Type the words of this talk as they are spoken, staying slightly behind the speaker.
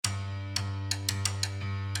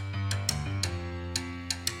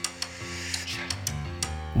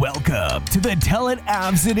Welcome to the Tell It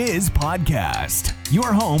Avs It Is podcast,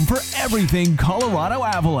 your home for everything Colorado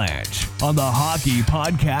Avalanche on the Hockey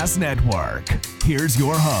Podcast Network. Here's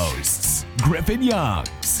your hosts, Griffin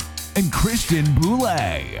Youngs and Christian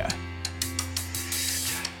Boulay.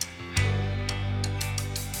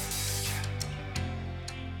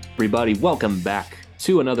 Everybody, welcome back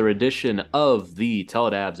to another edition of the Tell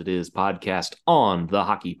It Avs It Is podcast on the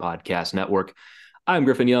Hockey Podcast Network. I'm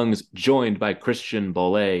Griffin Youngs, joined by Christian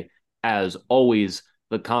Boulay. As always,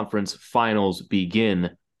 the conference finals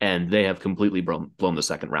begin, and they have completely blown the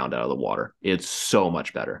second round out of the water. It's so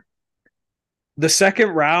much better. The second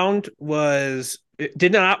round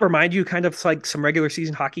did not remind you kind of like some regular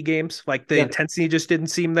season hockey games? Like the intensity just didn't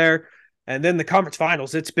seem there. And then the conference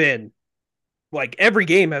finals, it's been like every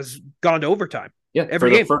game has gone to overtime. Yeah,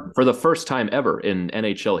 for the first time ever in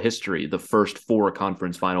NHL history, the first four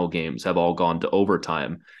conference final games have all gone to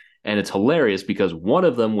overtime. And it's hilarious because one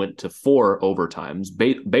of them went to 4 overtimes,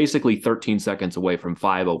 basically 13 seconds away from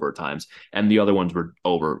 5 overtimes, and the other ones were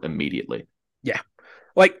over immediately. Yeah.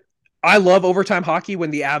 Like, I love overtime hockey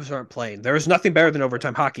when the Avs aren't playing. There is nothing better than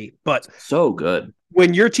overtime hockey, but so good.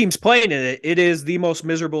 When your team's playing in it, it is the most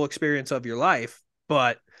miserable experience of your life,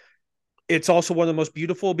 but it's also one of the most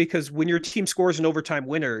beautiful because when your team scores an overtime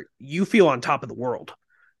winner, you feel on top of the world.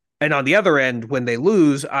 And on the other end, when they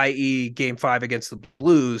lose, i.e. Game 5 against the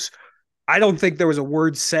Blues, I don't think there was a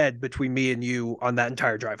word said between me and you on that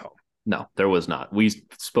entire drive home. No, there was not. We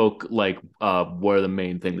spoke like what are the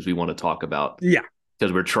main things we want to talk about. Yeah.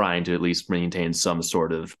 Because we're trying to at least maintain some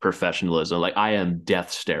sort of professionalism. Like, I am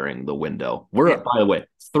death staring the window. We're, by the way,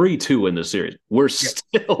 3-2 in the series. We're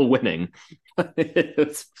still winning.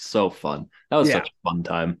 It's so fun. That was such a fun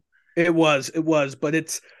time. It was, but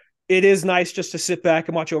it is nice just to sit back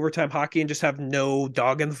and watch overtime hockey and just have no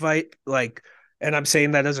dog in the fight. Like, and I'm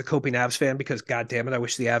saying that as a coping Avs fan because God damn it, I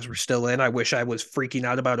wish the Avs were still in. I wish I was freaking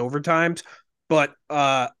out about overtimes, but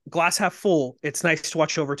glass half full. It's nice to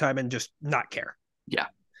watch overtime and just not care. Yeah.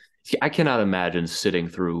 See, I cannot imagine sitting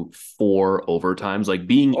through 4 overtimes, like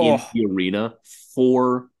being in the arena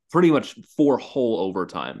for pretty much 4 whole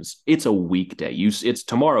overtimes. It's a weekday. It's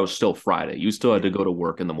tomorrow's still Friday. You still had to go to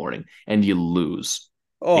work in the morning and you lose.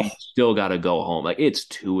 And you still got to go home. Like, it's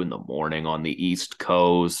 2 a.m. on the East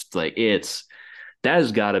Coast. Like, that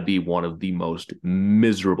has got to be one of the most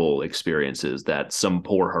miserable experiences that some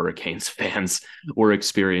poor Hurricanes fans were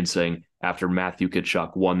experiencing after Matthew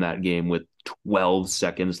Tkachuk won that game with 12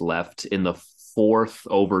 seconds left in the 4th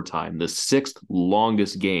overtime, the 6th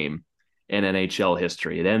longest game in NHL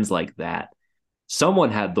history. It ends like that.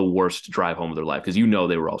 Someone had the worst drive home of their life because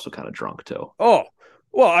they were also kind of drunk too. Oh,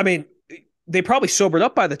 well, I mean, they probably sobered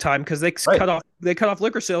up by the time because they cut off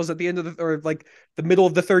liquor sales at the end of the middle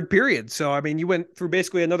of the third period. So I mean, you went through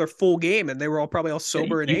basically another full game, and they were probably all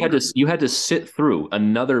sober you had to sit through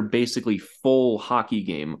another basically full hockey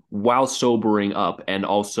game while sobering up, and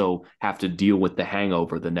also have to deal with the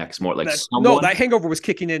hangover the next morning. That hangover was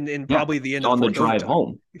kicking in probably the end on of the drive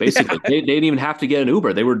home. Basically, they didn't even have to get an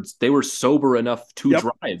Uber. They were sober enough to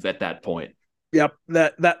drive at that point. Yep,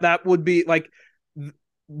 that would be like.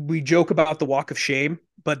 We joke about the walk of shame,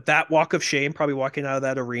 but that walk of shame, probably walking out of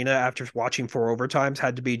that arena after watching 4 overtimes,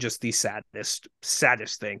 had to be just the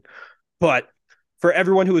saddest thing. But for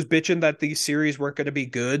everyone who was bitching that these series weren't going to be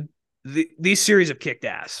good, these series have kicked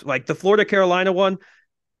ass. Like the Florida-Carolina one,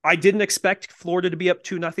 I didn't expect Florida to be up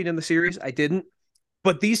 2-0 in the series. I didn't.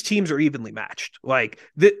 But these teams are evenly matched. Like,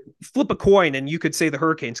 flip a coin and you could say the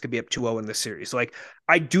Hurricanes could be up 2-0 in this series. Like,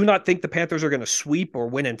 I do not think the Panthers are going to sweep or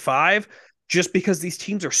win in 5. Just because these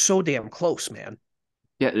teams are so damn close, man.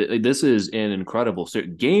 Yeah, this is an incredible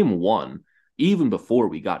series. Game 1, even before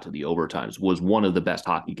we got to the overtimes, was one of the best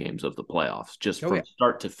hockey games of the playoffs. Just from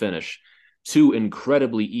start to finish, 2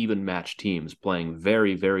 incredibly even matched teams playing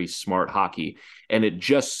very, very smart hockey. And it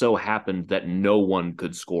just so happened that no one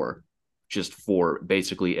could score just for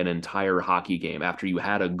basically an entire hockey game after you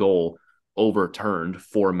had a goal overturned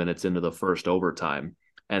 4 minutes into the first overtime.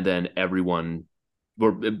 And then everyone,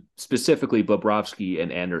 or specifically Bobrovsky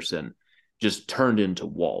and Anderson, just turned into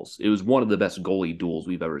walls. It was one of the best goalie duels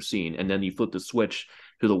we've ever seen. And then you flip the switch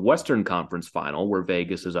to the Western Conference Final, where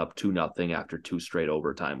Vegas is up 2-0 after 2 straight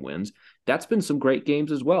overtime wins. That's been some great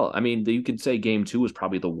games as well. I mean, you could say Game 2 was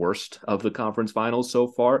probably the worst of the conference finals so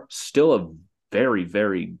far. Still a very,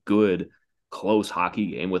 very good, close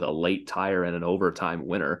hockey game with a late tire and an overtime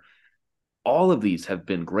winner. All of these have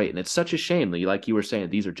been great. And it's such a shame that, like you were saying,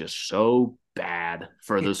 these are just so bad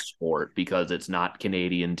for the sport because it's not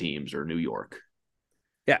Canadian teams or New York.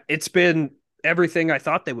 Yeah, it's been everything I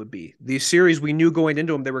thought they would be. These series, we knew going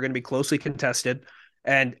into them, they were going to be closely contested.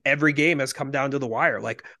 and every game has come down to the wire.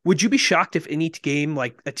 Like, would you be shocked if any game,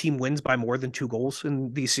 like a team wins by more than 2 goals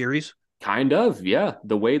in these series? Kind of, yeah.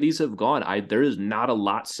 The way these have gone, there is not a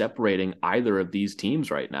lot separating either of these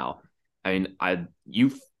teams right now. I mean,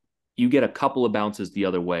 you get a couple of bounces the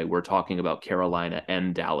other way. We're talking about Carolina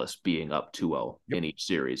and Dallas being up 2-0 in each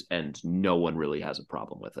series, and no one really has a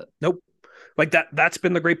problem with it. Nope. Like that's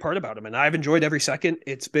been the great part about them, and I've enjoyed every second.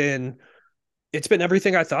 It's been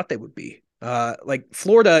everything I thought they would be. Like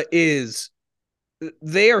Florida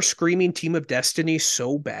they are screaming team of destiny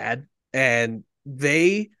so bad, and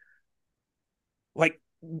they, like,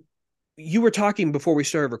 you were talking before we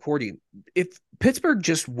started recording, if Pittsburgh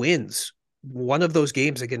just wins one of those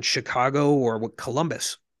games against Chicago or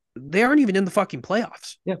Columbus, they aren't even in the fucking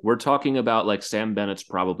playoffs. Yeah, we're talking about like Sam Bennett's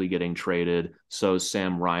probably getting traded. So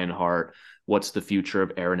Sam Reinhart. What's the future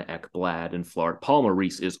of Aaron Ekblad in Florida? Paul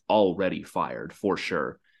Maurice is already fired for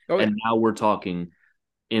sure. Oh, yeah. And now we're talking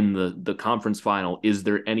in the conference final. Is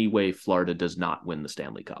there any way Florida does not win the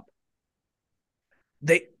Stanley Cup?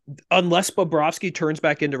 Unless Bobrovsky turns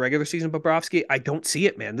back into regular season Bobrovsky, I don't see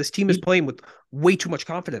it, man. This team is playing with way too much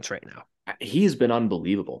confidence right now. He's been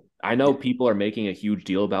unbelievable. I know people are making a huge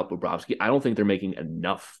deal about Bobrovsky. I don't think they're making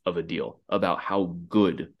enough of a deal about how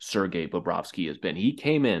good Sergei Bobrovsky has been. He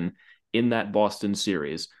came in that Boston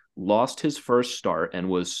series, lost his first start and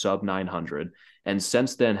was sub 900, and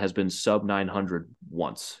since then has been sub 900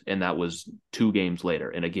 once, and that was 2 games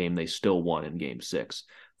later in a game they still won in Game 6.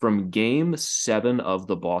 From Game 7 of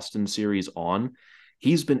the Boston series on,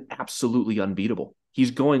 he's been absolutely unbeatable.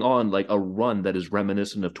 He's going on like a run that is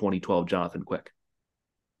reminiscent of 2012 Jonathan Quick.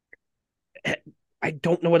 I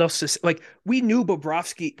don't know what else to say. Like, we knew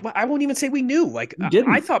Bobrovsky. Well, I won't even say we knew. Like,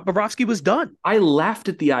 I thought Bobrovsky was done. I laughed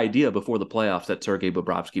at the idea before the playoffs that Sergei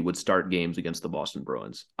Bobrovsky would start games against the Boston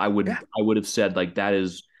Bruins. I would have said, like, that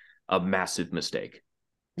is a massive mistake.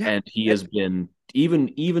 Yeah. And he has been,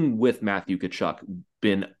 even with Matthew Tkachuk,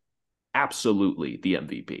 been absolutely the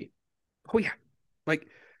MVP. Oh, yeah. Like,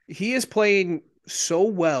 he is playing so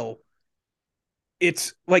well.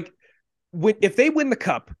 It's like, if they win the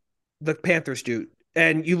cup, the Panthers do,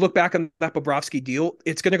 and you look back on that Bobrovsky deal,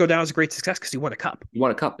 it's going to go down as a great success because he won a cup. You won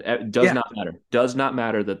a cup. It does not matter. Does not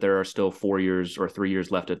matter that there are still 4 years or 3 years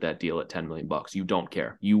left at that deal at $10 million. You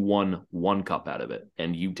care. You won 1 cup out of it,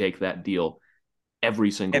 and you take that deal every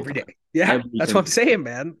day. Yeah, that's what I'm saying,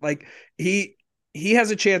 man. Like, he has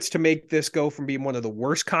a chance to make this go from being one of the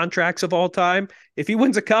worst contracts of all time. If he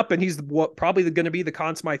wins a cup and he's probably going to be the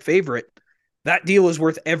Conn Smythe favorite, that deal is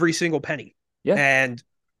worth every single penny. Yeah. And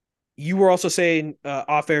you were also saying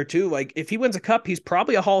off air too, like, if he wins a cup, he's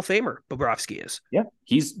probably a Hall of Famer. Bobrovsky is. Yeah.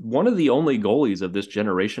 He's one of the only goalies of this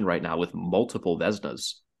generation right now with multiple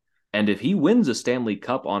Vezinas. And if he wins a Stanley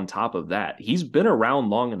Cup on top of that, he's been around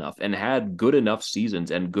long enough and had good enough seasons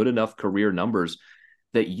and good enough career numbers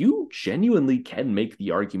that you genuinely can make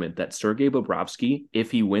the argument that Sergei Bobrovsky, if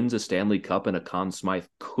he wins a Stanley Cup and a Conn Smythe,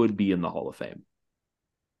 could be in the Hall of Fame.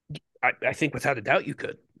 I think without a doubt you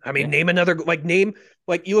could. I mean, name another,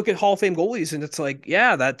 you look at Hall of Fame goalies and it's like,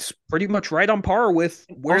 yeah, that's pretty much right on par with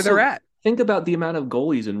where also, they're at. Think about the amount of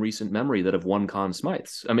goalies in recent memory that have won Conn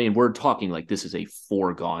Smythes. I mean, we're talking like this is a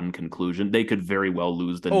foregone conclusion. They could very well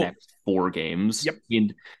lose the next 4 games. Yep. I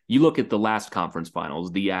mean, you look at the last conference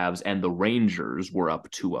finals, the Avs and the Rangers were up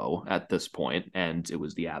 2-0 at this point, and it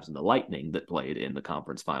was the Avs and the Lightning that played in the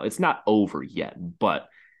conference final. It's not over yet, but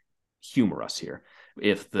humor us here.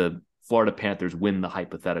 If the Florida Panthers win the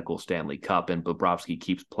hypothetical Stanley Cup and Bobrovsky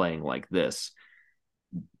keeps playing like this,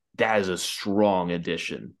 that is a strong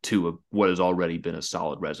addition to what has already been a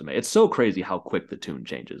solid resume. It's so crazy how quick the tune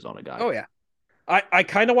changes on a guy. Oh, yeah. I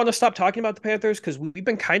kind of want to stop talking about the Panthers because we've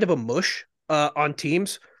been kind of a mush on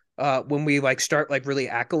teams when we start really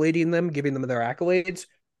accolading them, giving them their accolades.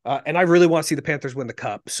 And I really want to see the Panthers win the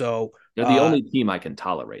Cup. So they're the only team I can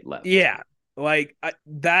tolerate left. Yeah.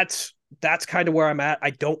 That's kind of where I'm at. I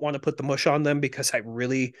don't want to put the mush on them because I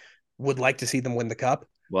really would like to see them win the Cup.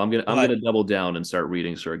 Well, I'm gonna double down and start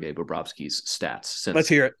reading Sergei Bobrovsky's stats since let's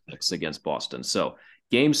hear it. Against Boston. So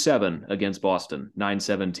Game 7 against Boston,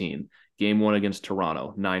 917. Game 1 against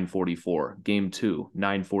Toronto, 944. Game 2,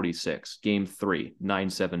 946. Game 3,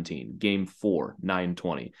 917. Game 4,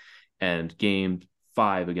 920. And Game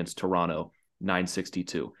 5 against Toronto,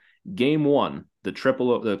 962. Game 1,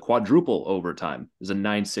 the quadruple overtime is a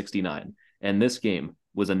 969. And this game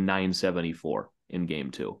was a 974 in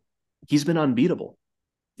Game 2. He's been unbeatable.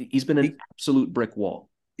 He's been an absolute brick wall.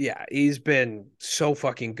 Yeah, he's been so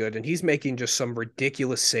fucking good. And he's making just some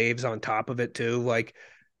ridiculous saves on top of it too.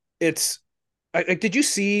 Did you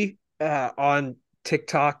see on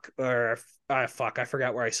TikTok or I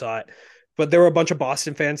forgot where I saw it, But there were a bunch of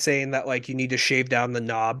Boston fans saying that like you need to shave down the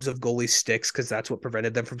knobs of goalie sticks because that's what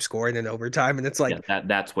prevented them from scoring in overtime. And it's like,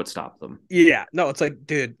 that's what stopped them. Yeah, no, it's like,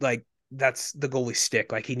 dude, like that's the goalie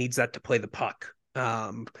stick. Like he needs that to play the puck.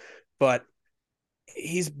 But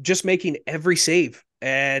he's just making every save.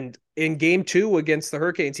 And in game 2 against the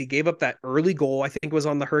Hurricanes, he gave up that early goal. I think it was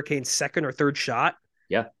on the Hurricanes' second or third shot.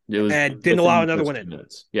 Yeah, it was, and didn't allow another one in.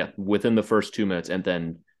 Minutes. Yeah, within the first 2 minutes, and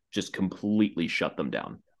then just completely shut them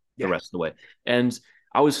down the rest of the way. And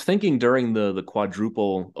I was thinking during the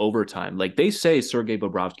quadruple overtime, like they say Sergei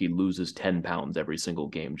Bobrovsky loses 10 pounds every single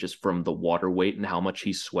game just from the water weight and how much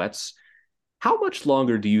he sweats. How much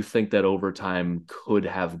longer do you think that overtime could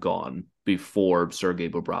have gone before Sergei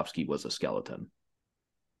Bobrovsky was a skeleton?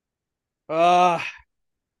 I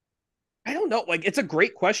don't know. Like, it's a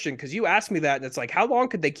great question because you asked me that, and it's like, how long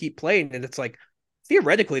could they keep playing? And it's like,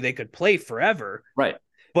 theoretically, they could play forever. Right.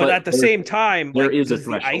 But at the same time, there like, is does a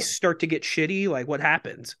threshold. The ice start to get shitty? Like, what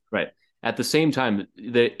happens? Right. At the same time,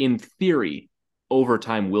 in theory,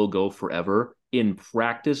 overtime will go forever. In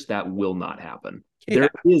practice, that will not happen. Yeah.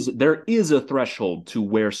 There is a threshold to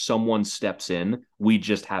where someone steps in. We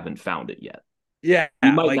just haven't found it yet. Yeah.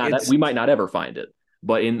 We might not ever find it.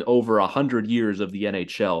 But in over 100 years of the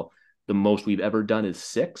NHL, the most we've ever done is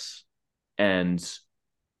 6. And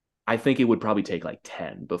I think it would probably take like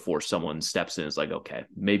 10 before someone steps in. It's like, okay,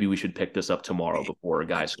 maybe we should pick this up tomorrow before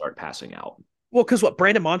guys start passing out. Well, because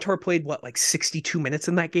Brandon Montour played like 62 minutes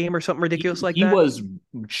in that game or something ridiculous like that? He was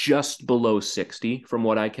just below 60 from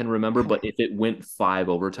what I can remember, but if it went 5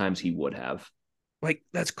 overtimes, he would have. Like,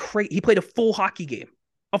 that's crazy. He played a full hockey game.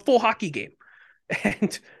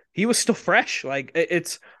 And he was still fresh. Like,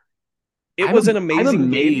 it was an amazing I'm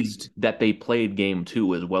amazed that they played game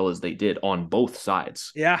 2 as well as they did on both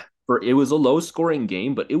sides. Yeah. It was a low-scoring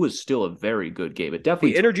game, but it was still a very good game. It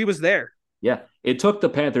definitely the energy was there. Yeah, it took the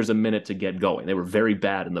Panthers a minute to get going. They were very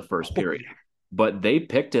bad in the first period, but they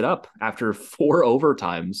picked it up after 4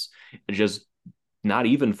 overtimes, just not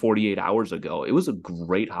even 48 hours ago. It was a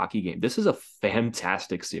great hockey game. This is a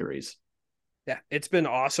fantastic series. Yeah, it's been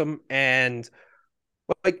awesome. And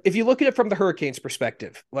like, if you look at it from the Hurricanes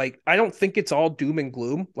perspective, like, I don't think it's all doom and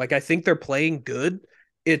gloom. Like, I think they're playing good.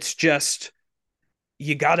 It's just,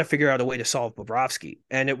 you got to figure out a way to solve Bobrovsky.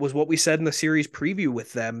 And it was what we said in the series preview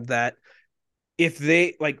with them, that if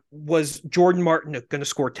they was Jordan Martin going to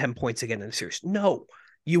score 10 points again in the series? No,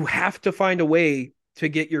 you have to find a way to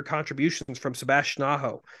get your contributions from Sebastian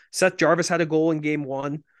Aho. Seth Jarvis had a goal in game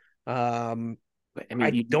 1.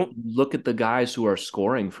 You don't look at the guys who are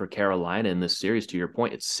scoring for Carolina in this series. To your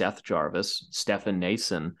point, it's Seth Jarvis, Stefan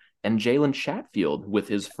Noesen, and Jalen Chatfield with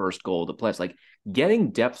his first goal of the playoffs. Like, getting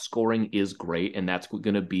depth scoring is great, and that's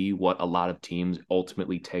going to be what a lot of teams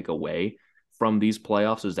ultimately take away from these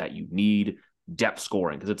playoffs, is that you need depth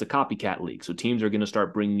scoring because it's a copycat league. So teams are going to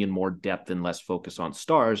start bringing in more depth and less focus on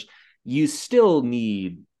stars. You still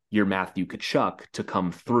need your Matthew Tkachuk to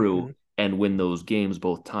come through and win those games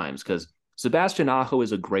both times, because Sebastian Aho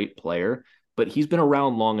is a great player, but he's been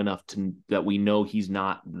around long enough that we know he's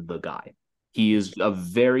not the guy. He is a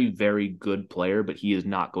very, very good player, but he is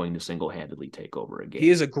not going to single-handedly take over a game. He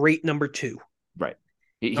is a great number 2. Right.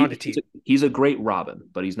 He's a great Robin,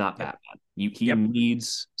 but he's not Batman. He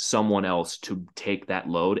needs someone else to take that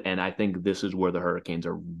load, and I think this is where the Hurricanes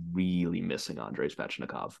are really missing Andrei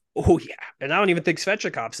Svechnikov. Oh yeah, and I don't even think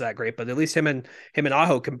Svechnikov's that great, but at least him and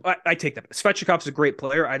Aho can. I take that. Svechnikov's a great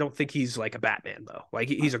player. I don't think he's like a Batman though. Like,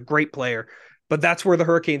 he's a great player, but that's where the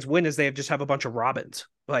Hurricanes win, is they just have a bunch of Robins.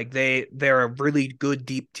 Like, they're a really good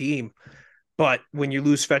deep team, but when you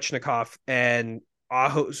lose Svechnikov and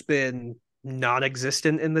Aho's been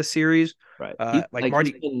non-existent in this series, right?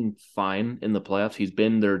 He's been fine in the playoffs. He's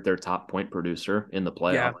been their top point producer in the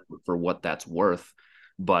playoffs for what that's worth.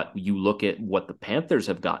 But you look at what the Panthers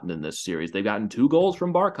have gotten in this series. They've gotten 2 goals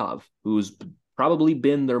from Barkov, who's probably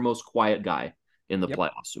been their most quiet guy in the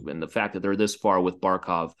playoffs. And the fact that they're this far with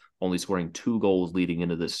Barkov only scoring 2 goals leading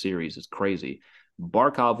into this series is crazy.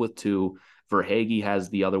 Barkov with 2, Verhaeghe has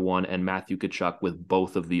the other one, and Matthew Tkachuk with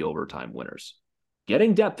both of the overtime winners.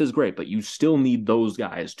 Getting depth is great, but you still need those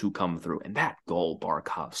guys to come through. And that goal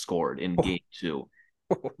Barkov scored in game 2,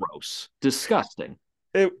 gross, disgusting.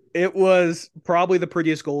 It was probably the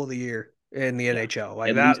prettiest goal of the year in the NHL.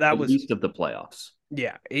 Like, that was least of the playoffs.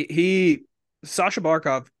 Yeah, Sasha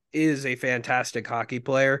Barkov is a fantastic hockey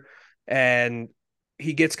player, and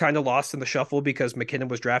he gets kind of lost in the shuffle because McKinnon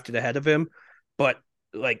was drafted ahead of him. But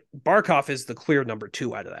like, Barkov is the clear number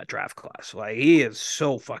 2 out of that draft class. Like, he is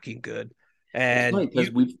so fucking good. It's And funny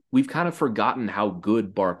because we've kind of forgotten how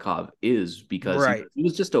good Barkov is because right. he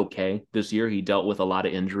was just okay this year. He dealt with a lot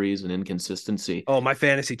of injuries and inconsistency. Oh, my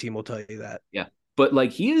fantasy team will tell you that. Yeah. But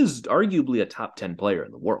like he is arguably a top 10 player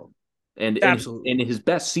in the world. And Absolutely. in his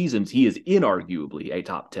best seasons, he is inarguably a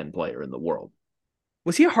top 10 player in the world.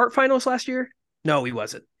 Was he a Hart finalist last year? No, he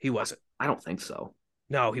wasn't. He wasn't. I don't think so.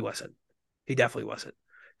 No, he wasn't. He definitely wasn't.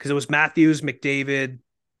 Because it was Matthews, McDavid,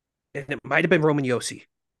 and it might have been Roman Yossi.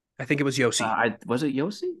 I think it was Yossi. Was it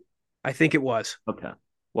Yossi? I think it was. Okay.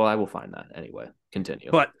 Well, I will find that anyway.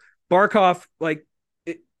 Continue. But Barkov,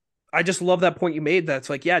 I just love that point you made. That's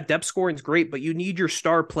like, yeah, depth scoring is great, but you need your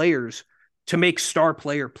star players to make star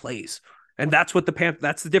player plays. And that's what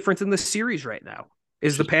that's the difference in the series right now.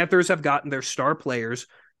 Is the Panthers have gotten their star players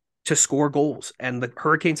to score goals, and the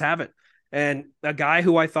Hurricanes haven't. And a guy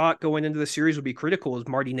who I thought going into the series would be critical is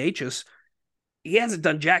Marty Necas. He hasn't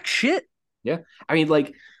done jack shit. Yeah. I mean,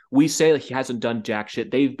 like we say he hasn't done jack shit.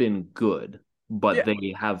 They've been good, but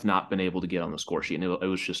they have not been able to get on the score sheet. And it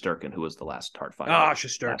was Shesterkin who was the last Hart final.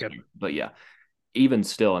 Shesterkin. But yeah, even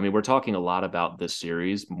still, I mean, we're talking a lot about this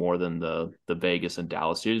series more than the Vegas and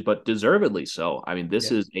Dallas series, but deservedly so. I mean,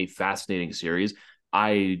 this is a fascinating series.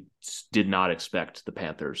 I did not expect the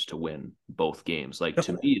Panthers to win both games. Like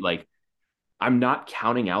to me, like I'm not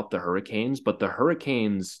counting out the Hurricanes, but the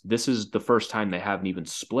Hurricanes, this is the first time they haven't even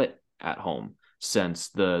split at home since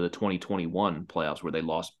the 2021 playoffs where they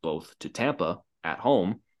lost both to Tampa at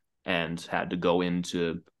home and had to go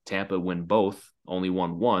into Tampa, win both, only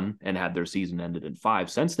won one, and had their season ended in 5.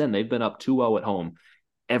 Since then, they've been up 2-0 at home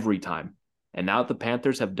every time. And now that the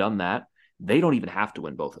Panthers have done that, they don't even have to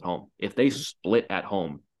win both at home. If they split at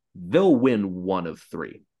home, they'll win 1 of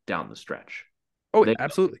 3 down the stretch. Oh,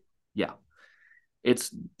 absolutely. Yeah.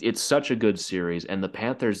 It's such a good series. And the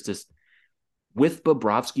Panthers just, with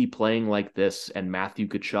Bobrovsky playing like this and Matthew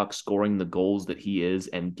Tkachuk scoring the goals that he is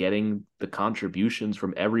and getting the contributions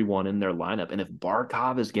from everyone in their lineup. And if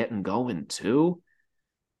Barkov is getting going too,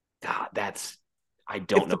 God, I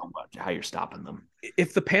don't know how you're stopping them.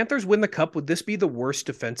 If the Panthers win the cup, would this be the worst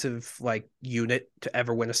defensive unit to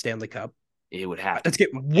ever win a Stanley Cup? It would have. Let's get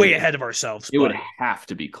way ahead of ourselves. It would have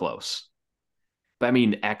to be close. But I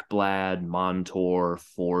mean, Ekblad, Montour,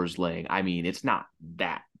 Forsling. I mean, it's not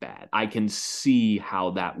that bad. I can see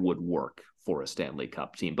how that would work for a Stanley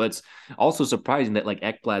Cup team. But it's also surprising that like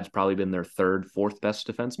Ekblad's probably been their 3rd, 4th best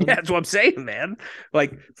defenseman. Yeah, that's what I'm saying, man.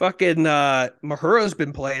 Like fucking Mahura's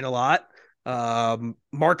been playing a lot.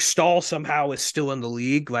 Mark Stahl somehow is still in the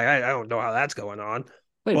league. Like I don't know how that's going on.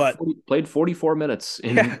 Played 44 minutes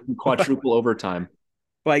in quadruple overtime.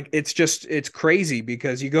 Like it's crazy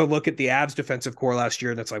because you go look at the Avs defensive core last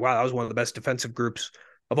year and it's like, wow, that was one of the best defensive groups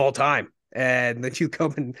of all time. And then you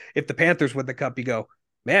come and if the Panthers win the cup, you go,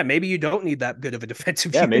 man, maybe you don't need that good of a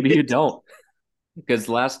defensive unit. Maybe you don't. Because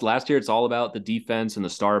last year it's all about the defense and the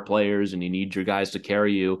star players, and you need your guys to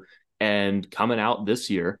carry you. And coming out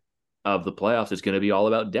this year of the playoffs, it's going to be all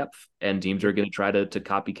about depth, and teams are going to try to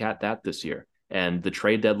copycat that this year. And the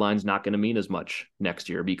trade deadline's not going to mean as much next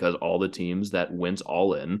year because all the teams that went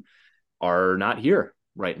all in are not here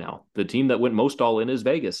right now. The team that went most all in is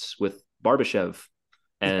Vegas with Barbashev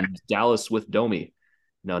and Dallas with Domi.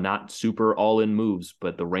 No, not super all in moves,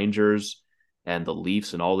 but the Rangers and the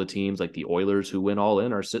Leafs and all the teams like the Oilers who went all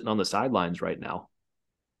in are sitting on the sidelines right now.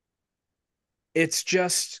 It's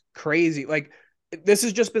just crazy. Like this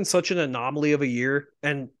has just been such an anomaly of a year.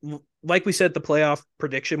 And like we said, the playoff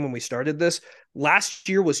prediction when we started this, last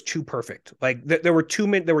year was too perfect. Like there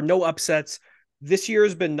were no upsets. This year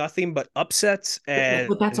has been nothing but upsets.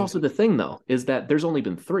 But that's also the thing, though, is that there's only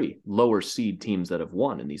been 3 lower seed teams that have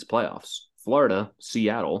won in these playoffs: Florida,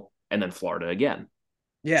 Seattle, and then Florida again.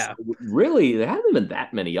 Yeah. So really, there haven't been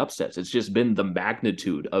that many upsets. It's just been the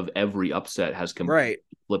magnitude of every upset has completely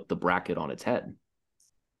flipped the bracket on its head.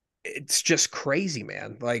 It's just crazy,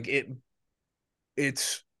 man. Like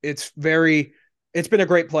it's been a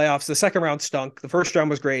great playoffs. The second round stunk. The first round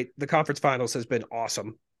was great. The conference finals has been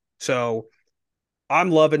awesome. So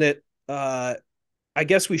I'm loving it. I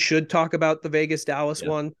guess we should talk about the Vegas Dallas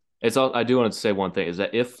one. I do want to say one thing is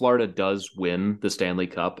that if Florida does win the Stanley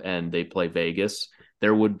Cup and they play Vegas,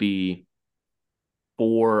 there would be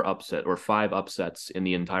 5 upsets in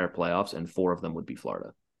the entire playoffs, and 4 of them would be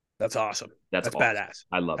Florida. That's awesome. That's awesome. Badass.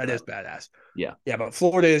 I love that. That is badass. Yeah. Yeah, but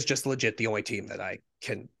Florida is just legit the only team that I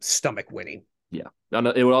can stomach winning. Yeah.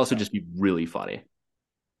 It would also just be really funny.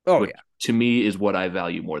 Oh, yeah. To me is what I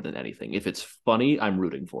value more than anything. If it's funny, I'm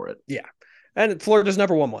rooting for it. Yeah. And Florida's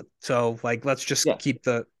never won one. So, let's just keep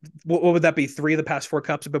what would that be? 3 of the past 4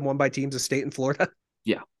 cups have been won by teams of state in Florida?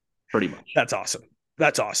 Yeah, pretty much. That's awesome.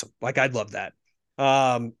 That's awesome. I'd love that.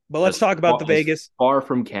 But let's talk about the Vegas. As far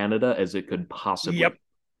from Canada as it could possibly.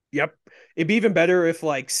 Yep. It'd be even better if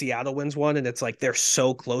like Seattle wins one and it's like they're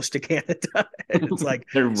so close to Canada. And it's like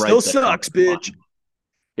they're right still sucks, bitch.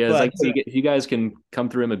 Yeah, it's like if you guys can come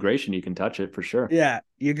through immigration, you can touch it for sure. Yeah,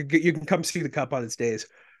 you can come see the cup on its days.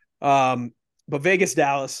 But Vegas,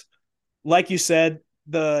 Dallas, like you said,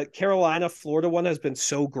 the Carolina Florida one has been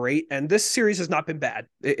so great, and this series has not been bad.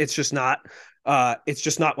 It's just not. It's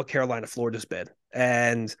just not what Carolina Florida's been,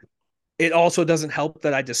 and it also doesn't help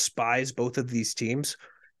that I despise both of these teams,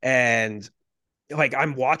 and like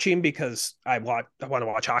I'm watching because I want to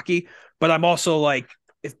watch hockey, but I'm also like,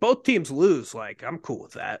 if both teams lose, like I'm cool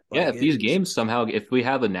with that. Like, yeah, if these games somehow, if we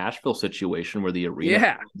have a Nashville situation where the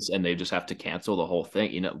arena ends and they just have to cancel the whole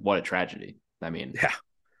thing, you know, what a tragedy. I mean,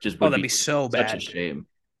 just would that'd be so such bad. Such a shame.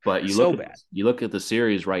 But you look at the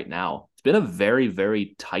series right now. It's been a very,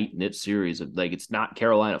 very tight knit series. Like it's not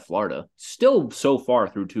Carolina, Florida. Still so far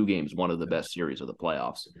through 2 games, one of the best series of the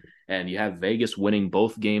playoffs. And you have Vegas winning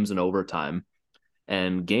both games in overtime.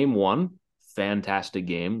 And game 1, fantastic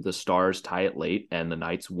game. The Stars tie it late, and the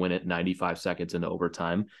Knights win it 95 seconds into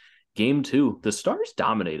overtime. Game 2, the Stars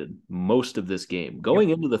dominated most of this game.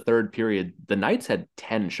 Going into the third period, the Knights had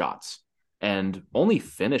 10 shots and only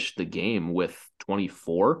finished the game with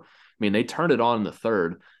 24. I mean, they turned it on in the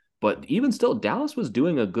third, but even still, Dallas was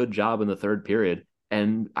doing a good job in the third period.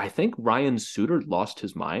 And I think Ryan Suter lost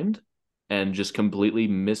his mind and just completely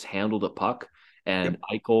mishandled a puck. And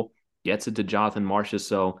Eichel gets it to Jonathan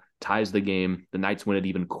Marchessault, ties the game. The Knights win it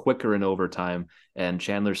even quicker in overtime, and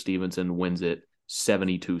Chandler Stevenson wins it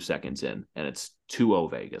 72 seconds in, and it's 2-0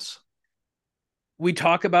 Vegas. We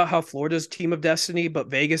talk about how Florida's team of destiny, but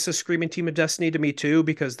Vegas is screaming team of destiny to me too,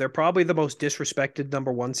 because they're probably the most disrespected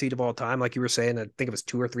number 1 seed of all time. Like you were saying, I think it was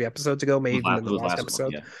 2 or 3 episodes ago, maybe even in the last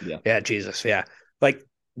episode. Yeah, Jesus. Yeah. Like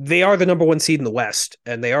they are the number 1 seed in the West,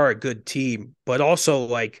 and they are a good team, but also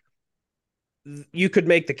like you could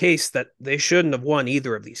make the case that they shouldn't have won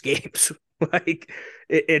either of these games. Like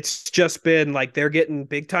it's just been like they're getting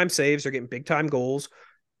big time saves, they're getting big time goals.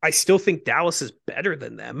 I still think Dallas is better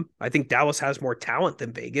than them. I think Dallas has more talent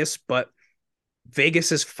than Vegas, but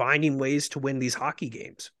Vegas is finding ways to win these hockey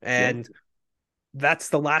games. And that's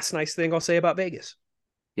the last nice thing I'll say about Vegas.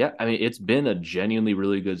 Yeah, I mean, it's been a genuinely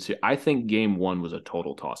really good series. I think game 1 was a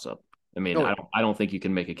total toss-up. I mean, I don't think you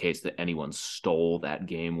can make a case that anyone stole that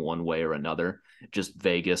game one way or another. Just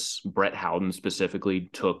Vegas, Brett Howden specifically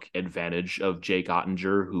took advantage of Jake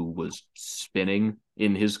Ottinger, who was spinning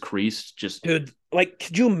in his crease. Dude, like,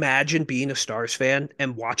 could you imagine being a Stars fan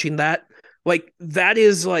and watching that? Like, that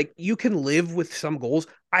is like, you can live with some goals.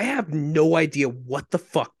 I have no idea what the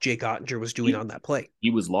fuck Jake Ottinger was doing on that play.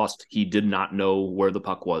 He was lost. He did not know where the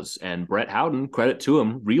puck was. And Brett Howden, credit to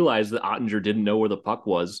him, realized that Ottinger didn't know where the puck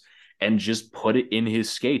was and just put it in his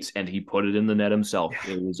skates, and he put it in the net himself.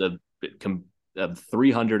 Yeah. It was a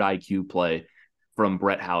 300 IQ play from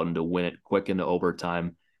Brett Howden to win it quick into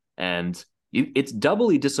overtime. And it's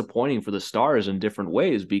doubly disappointing for the Stars in different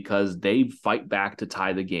ways because they fight back to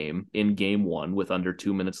tie the game in game 1 with under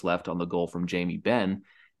 2 minutes left on the goal from Jamie Benn,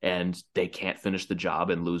 and they can't finish the job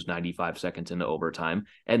and lose 95 seconds into overtime.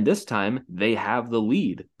 And this time they have the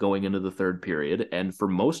lead going into the third period, and for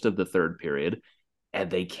most of the third period, and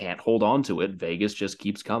they can't hold on to it. Vegas just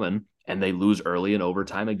keeps coming, and they lose early in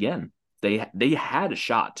overtime again. They had a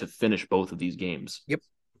shot to finish both of these games. Yep.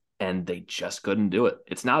 And they just couldn't do it.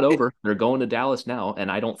 It's not over. They're going to Dallas now, and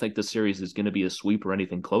I don't think the series is going to be a sweep or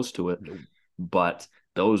anything close to it. But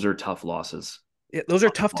those are tough losses. Yeah, those are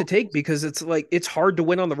tough to take because it's like it's hard to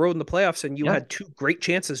win on the road in the playoffs, and you had 2 great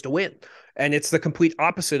chances to win. And it's the complete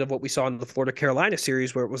opposite of what we saw in the Florida-Carolina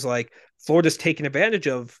series, where it was like Florida's taking advantage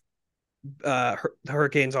of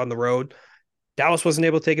Hurricanes on the road. Dallas wasn't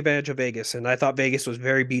able to take advantage of Vegas, and I thought Vegas was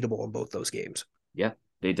very beatable in both those games. Yeah,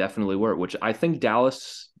 they definitely were, which I think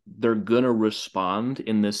Dallas, they're going to respond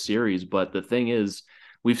in this series. But the thing is,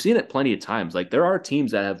 we've seen it plenty of times. Like there are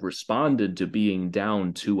teams that have responded to being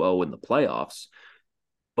down 2-0 in the playoffs,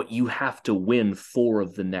 but you have to win 4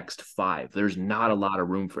 of the next 5. There's not a lot of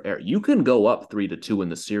room for error. You can go up 3-2 in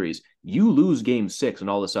the series. You lose game 6 and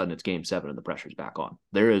all of a sudden it's game 7 and the pressure's back on.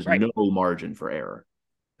 There is no margin for error.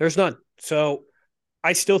 There's none. So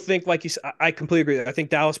I still think, like you said, I completely agree. I think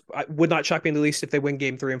Dallas would not shock me in the least if they win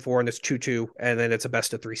game 3 and 4 and it's 2-2 and then it's a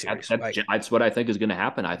best of 3 series. That's what I think is going to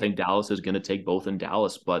happen. I think Dallas is going to take both in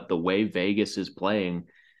Dallas, but the way Vegas is playing,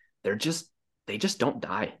 they just don't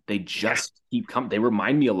die. They just keep coming. They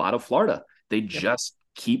remind me a lot of Florida. They just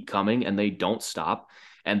keep coming and they don't stop.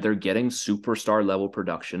 and they're getting superstar level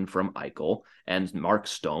production from Eichel and Mark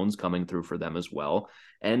Stone's coming through for them as well.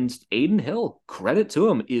 And Adin Hill, credit to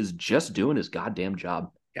him, is just doing his goddamn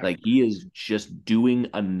job. Yeah. Like, he is just doing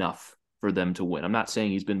enough for them to win. I'm not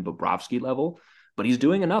saying he's been Bobrovsky level, but he's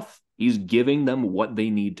doing enough. He's giving them what they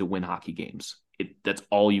need to win hockey games. That's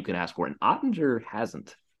all you can ask for. And Oettinger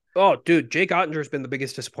hasn't. Oh, dude, Jake Oettinger has been the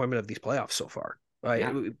biggest disappointment of these playoffs so far.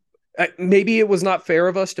 Maybe it was not fair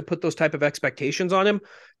of us to put those type of expectations on him,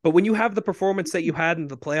 but when you have the performance that you had in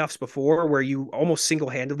the playoffs before, where you almost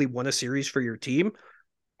single-handedly won a series for your team,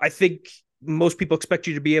 I think most people expect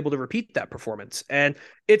you to be able to repeat that performance. And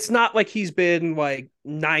it's not like he's been like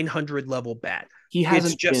 900 level bad. He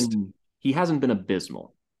hasn't been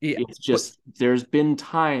abysmal. Yeah, it's just there's been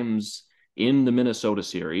times in the Minnesota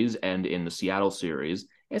series and in the Seattle series.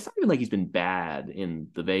 It's not even like he's been bad in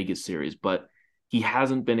the Vegas series, but he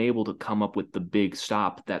hasn't been able to come up with the big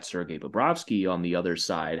stop that Sergei Bobrovsky on the other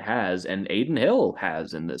side has, and Adin Hill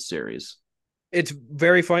has in this series. It's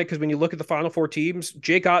very funny because when you look at the Final Four teams,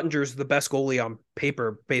 Jake Oettinger is the best goalie on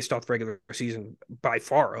paper based off the regular season by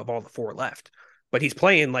far of all the four left. But he's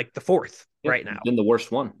playing like the fourth right now. Been the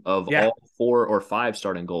worst one of all 4 or 5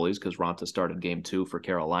 starting goalies, because Raanta started game 2 for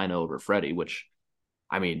Carolina over Freddie, which,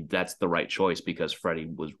 I mean, that's the right choice because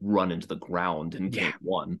Freddie was run into the ground in game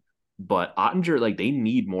 1. But Oettinger, like, they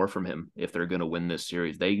need more from him if they're going to win this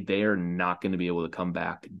series. They are not going to be able to come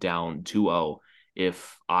back down 2-0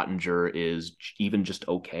 if Oettinger is even just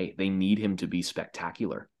okay. They need him to be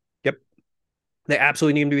spectacular. Yep. They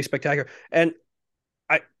absolutely need him to be spectacular. And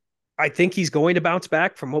I think he's going to bounce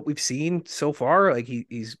back from what we've seen so far. Like,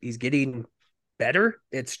 he's getting better.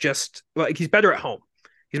 It's just like he's better at home.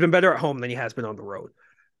 He's been better at home than he has been on the road.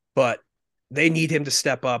 But they need him to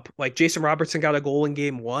step up. Like, Jason Robertson got a goal in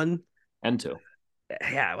game 1 and 2.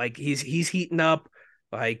 Yeah, like he's heating up.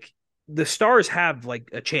 Like, the Stars have like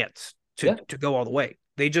a chance to go all the way.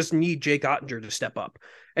 They just need Jake Oettinger to step up.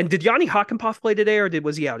 And did Yanni Hakanpää play today, or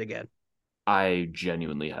was he out again? I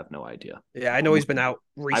genuinely have no idea. Yeah, I know he's been out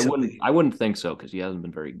recently. I wouldn't think so because he hasn't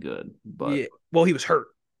been very good. But well, he was hurt.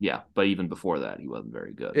 Yeah, but even before that, he wasn't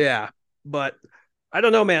very good. Yeah, but I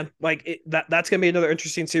don't know, man. Like, that's gonna be another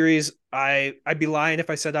interesting series. I'd be lying if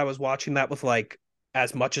I said I was watching that with like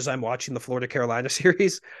as much as I'm watching the Florida Carolina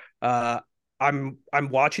series. I'm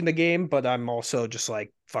watching the game, but I'm also just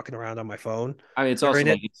like fucking around on my phone. I mean, it's also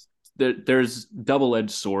like there's double-edged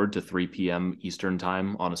sword to 3 p.m. Eastern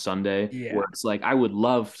time on a Sunday, where it's like I would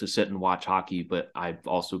love to sit and watch hockey, but I've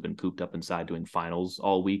also been cooped up inside doing finals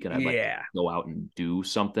all week, and I'd like to go out and do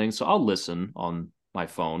something. So I'll listen on my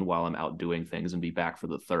phone while I'm out doing things and be back for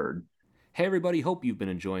the third. Hey everybody, hope you've been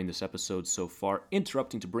enjoying this episode so far.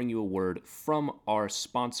 Interrupting to bring you a word from our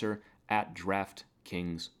sponsor at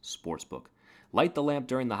DraftKings Sportsbook. Light the lamp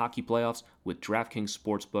during the hockey playoffs with DraftKings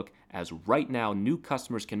Sportsbook, as right now new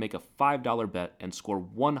customers can make a $5 bet and score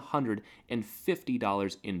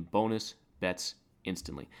 $150 in bonus bets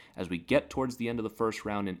instantly. As we get towards the end of the first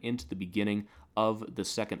round and into the beginning of the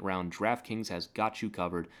second round, DraftKings has got you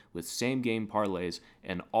covered with same-game parlays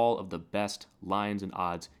and all of the best lines and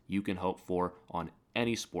odds you can hope for on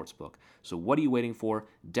any sportsbook. So what are you waiting for?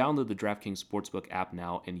 Download the DraftKings Sportsbook app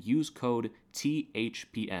now and use code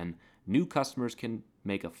THPN. New customers can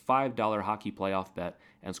make a $5 hockey playoff bet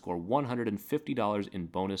and score $150 in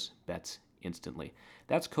bonus bets instantly.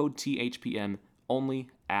 That's code THPN only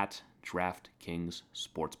at DraftKings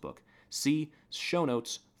Sportsbook. See show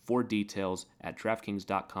notes for details at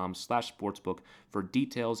DraftKings.com/sportsbook for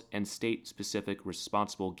details and state-specific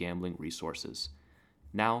responsible gambling resources.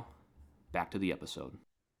 Now, back to the episode.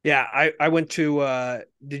 Yeah, I went to it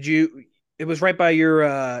was right by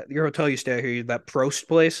your hotel you stay here, that Prost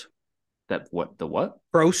place. The what?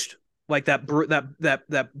 Prost, like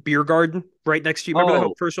that beer garden right next to you. Remember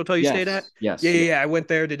the first hotel you stayed at? Yes. Yeah. I went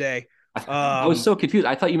there today. I was so confused.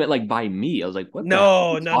 I thought you meant like by me. I was like, what?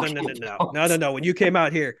 No. When you came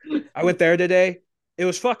out here, I went there today. It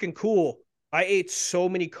was fucking cool. I ate so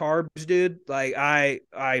many carbs, dude. Like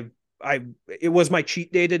it was my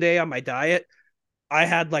cheat day today on my diet. I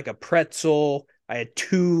had like a pretzel. I had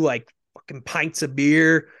 2 like fucking pints of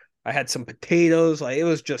beer. I had some potatoes. Like, it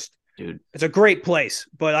was just, dude, it's a great place.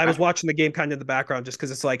 But I was watching the game kind of in the background just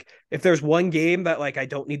because it's like, if there's one game that like I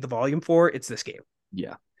don't need the volume for, it's this game.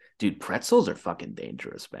 Yeah. Dude, pretzels are fucking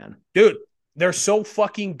dangerous, man. Dude, they're so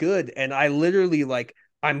fucking good. And I literally, like,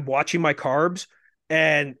 I'm watching my carbs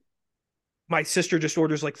and my sister just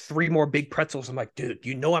orders like 3 more big pretzels. I'm like, dude,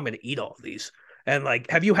 you know I'm going to eat all of these. And like,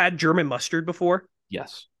 have you had German mustard before?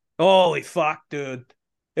 Yes. Holy fuck, dude.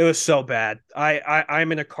 It was so bad.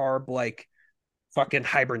 I'm in a carb like fucking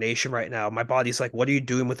hibernation right now. My body's like, what are you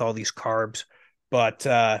doing with all these carbs? But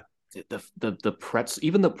the pretzel,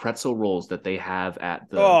 even the pretzel rolls that they have at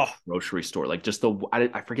the grocery store, like just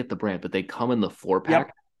I forget the brand, but they come in the 4-pack.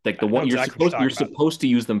 Yep. Like the one you're supposed to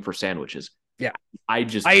use them for sandwiches. Yeah. I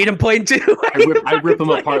ate them plain too. I rip them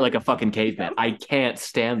apart like a fucking caveman. I can't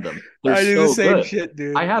stand them. They're I do so the same good. Shit,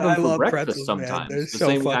 dude. I have them for breakfast pretzels, sometimes.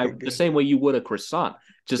 Man. The same way you would a croissant.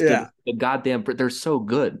 Just the goddamn. They're so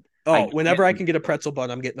good. Oh, whenever I can get a pretzel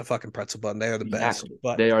bun, I'm getting a fucking pretzel bun. They are the best.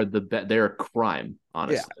 But they are the best. They are a crime,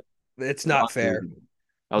 honestly. Yeah, it's not fair.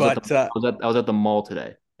 I was at the mall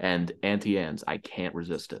today, and Auntie Anne's. I can't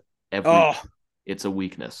resist it. It's a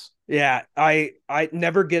weakness. Yeah, I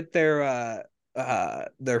never get their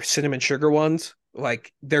cinnamon sugar ones.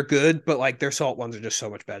 Like they're good, but like their salt ones are just so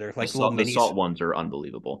much better. Like the salt ones are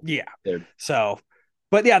unbelievable. Yeah.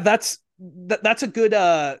 But yeah, that's a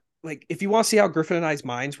good like if you want to see how Griffin and I's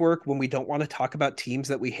minds work when we don't want to talk about teams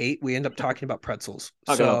that we hate, we end up talking about pretzels.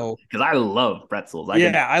 So because I love pretzels.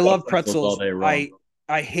 I love pretzels.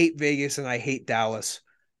 I hate Vegas and I hate Dallas,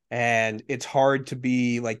 and it's hard to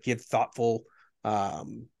be like give thoughtful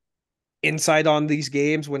insight on these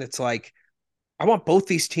games when it's like I want both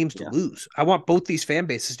these teams to lose. I want both these fan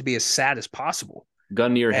bases to be as sad as possible.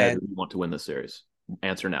 Gun to your head, you want to win this series.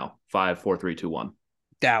 Answer now. 5, 4, 3, 2, 1.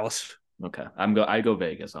 Dallas. Okay. I go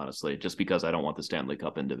Vegas, honestly, just because I don't want the Stanley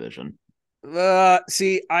Cup in division.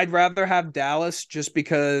 See, I'd rather have Dallas just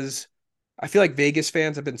because I feel like Vegas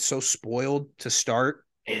fans have been so spoiled to start.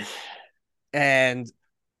 And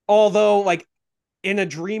although, like, in a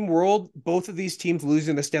dream world, both of these teams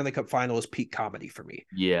losing the Stanley Cup final is peak comedy for me.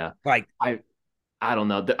 Yeah. Like, I don't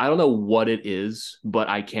know. I don't know what it is, but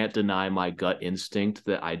I can't deny my gut instinct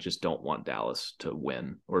that I just don't want Dallas to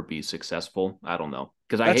win or be successful. I don't know.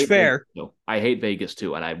 Because I hate fair. Vegas, I hate Vegas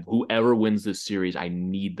too. And whoever wins this series, I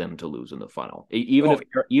need them to lose in the final.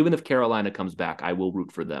 Even if Carolina comes back, I will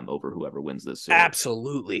root for them over whoever wins this series.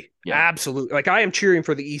 Absolutely. Yeah. Absolutely. Like I am cheering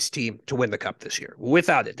for the East team to win the cup this year,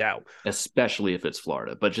 without a doubt. Especially if it's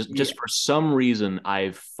Florida. But just for some reason,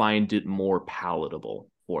 I find it more palatable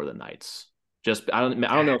for the Knights. I don't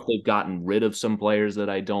know if they've gotten rid of some players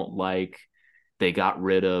that I don't like. They got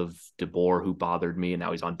rid of DeBoer, who bothered me, and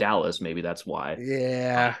now he's on Dallas. Maybe that's why.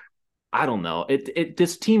 Yeah. I don't know.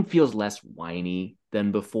 This team feels less whiny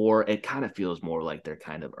than before. It kind of feels more like they're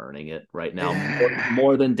kind of earning it right now.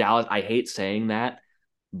 More than Dallas. I hate saying that,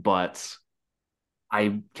 but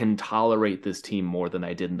I can tolerate this team more than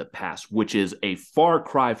I did in the past, which is a far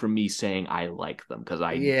cry from me saying I like them because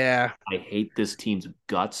I hate this team's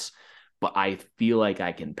guts. But I feel like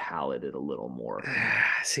I can palate it a little more.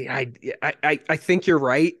 See, I think you're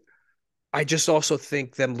right. I just also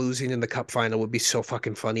think them losing in the cup final would be so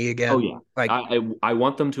fucking funny again. Oh yeah, like I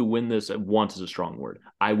want them to win this. Want is a strong word.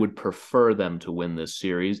 I would prefer them to win this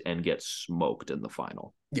series and get smoked in the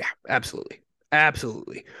final. Yeah, absolutely. But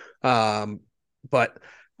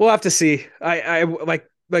we'll have to see. I like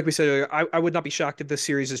we said earlier. I would not be shocked if this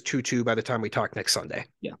series is 2-2 by the time we talk next Sunday.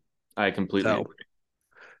 Yeah, I completely agree.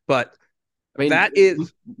 But I mean,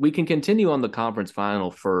 we can continue on the conference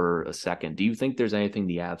final for a second. Do you think there's anything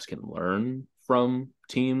the Avs can learn from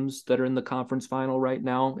teams that are in the conference final right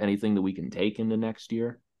now? Anything that we can take into next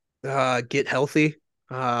year? Get healthy.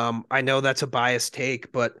 I know that's a biased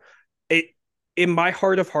take, but in my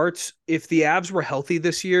heart of hearts, if the Avs were healthy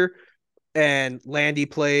this year and Landy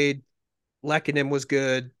played, Lehkonen was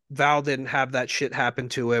good, Val didn't have that shit happen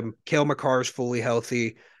to him, Cale Makar is fully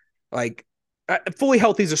healthy, like fully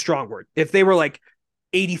healthy is a strong word. If they were like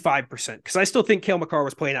 85%, because I still think Cale Makar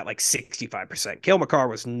was playing at like 65%. Cale Makar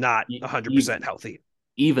was not 100% healthy.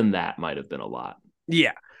 Even that might have been a lot.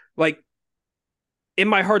 Yeah. Like in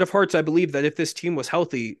my heart of hearts, I believe that if this team was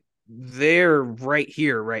healthy, they're right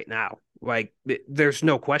here, right now. Like there's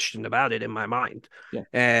no question about it in my mind. Yeah.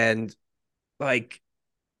 And like,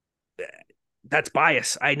 that's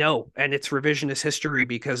bias. I know. And it's revisionist history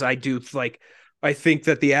because I think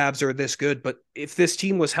that the Avs are this good, but if this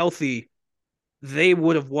team was healthy, they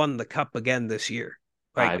would have won the cup again this year.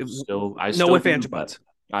 Like, no ifs, ands, or buts.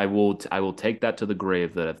 I will take that to the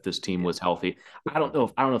grave that if this team was healthy, I don't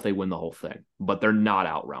know if they win the whole thing, but they're not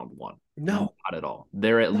out round one. No, not at all.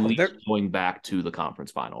 They're at least going back to the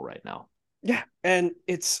conference final right now. Yeah, and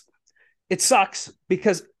it sucks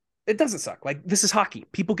because it doesn't suck. Like this is hockey.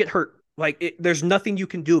 People get hurt. Like there's nothing you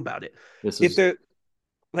can do about it. If they're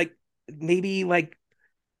like. Maybe like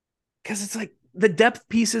because it's like the depth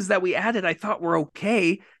pieces that we added I thought were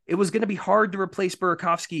okay. It was going to be hard to replace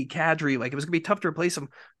Burakovsky, Kadri. Like it was going to be tough to replace him.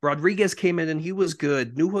 Rodriguez came in and he was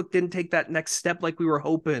good. Newhook didn't take that next step like we were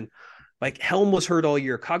hoping. Like Helm was hurt all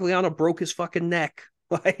year. Cogliano broke his fucking neck.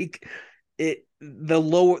 Like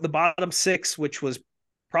the bottom six, which was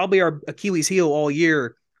probably our Achilles heel all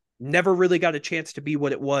year, never really got a chance to be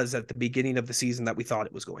what it was at the beginning of the season that we thought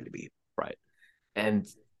it was going to be. Right. And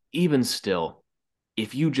even still,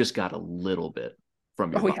 if you just got a little bit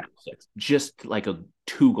from your bottom six, just like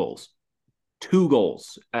two goals,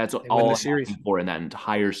 that's all I'm asking for in that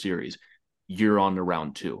entire series, you're on to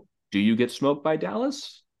round 2. Do you get smoked by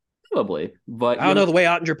Dallas? Probably, but I don't know the way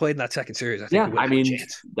Oettinger played in that second series. I think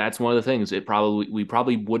that's one of the things. We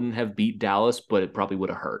probably wouldn't have beat Dallas, but it probably would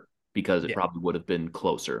have hurt because it probably would have been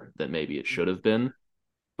closer than maybe it should have been.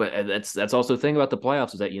 But that's also the thing about the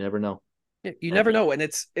playoffs is that you never know. You never know, and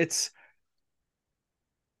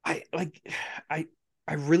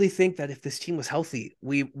I really think that if this team was healthy,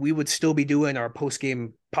 we would still be doing our post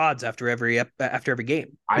game pods after every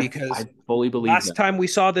game. Because I fully believe last time we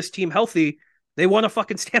saw this team healthy, they won a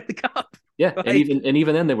fucking Stanley Cup. Yeah, like, and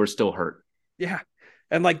even then they were still hurt. Yeah,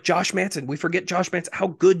 and like Josh Manson, we forget Josh Manson, how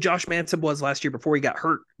good Josh Manson was last year before he got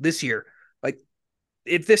hurt this year. Like,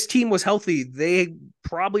 if this team was healthy, they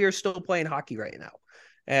probably are still playing hockey right now.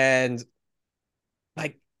 And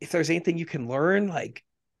like, if there's anything you can learn, like,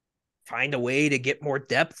 find a way to get more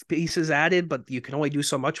depth pieces added, but you can only do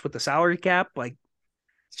so much with the salary cap. Like,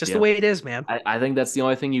 it's just the way it is, man. I think that's the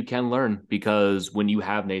only thing you can learn, because when you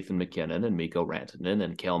have Nathan MacKinnon and Mikko Rantanen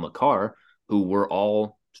and Cale Makar, who were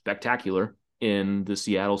all spectacular in the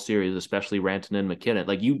Seattle series, especially Rantanen and MacKinnon,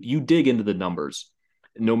 like you dig into the numbers,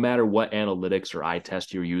 no matter what analytics or eye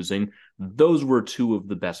test you're using, those were two of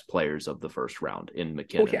the best players of the first round in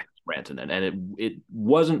MacKinnon and Rantanen. And it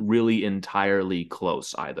wasn't really entirely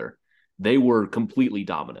close either. They were completely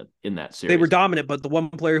dominant in that series. They were dominant, but the one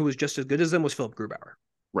player who was just as good as them was Philip Grubauer.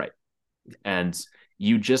 Right. And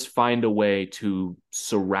you just find a way to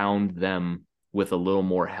surround them with a little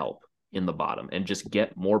more help in the bottom and just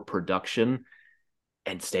get more production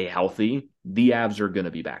and stay healthy. The Avs are going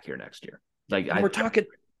to be back here next year. Like, we're talking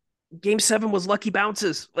Game 7 was lucky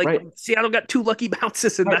bounces. Like, Seattle got 2 lucky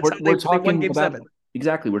bounces, and that's how they won Game 7.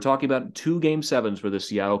 Exactly. We're talking about 2 Game 7s for the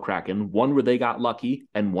Seattle Kraken, one where they got lucky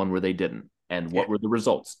and one where they didn't. And what were the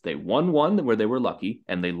results? They won one where they were lucky,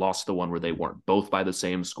 and they lost the one where they weren't, both by the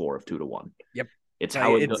same score of 2-1. Yep. It's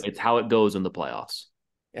how it goes in the playoffs.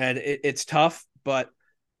 And it's tough, but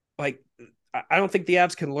like, I don't think the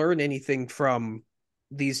Avs can learn anything from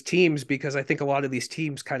these teams, because I think a lot of these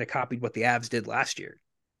teams kind of copied what the Avs did last year.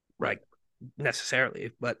 Right.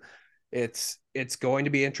 Necessarily, but it's going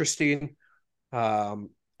to be interesting.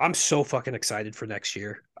 I'm so fucking excited for next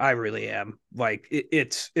year. I really am. Like,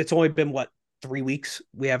 it's only been 3 weeks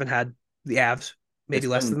we haven't had the Avs, maybe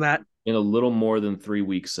less than that. In a little more than 3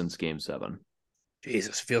 weeks since Game 7.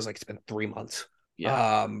 Jesus, feels like it's been 3 months.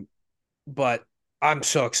 Yeah. But I'm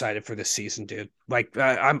so excited for this season, dude. Like,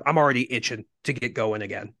 I'm already itching to get going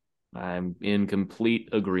again. I'm in complete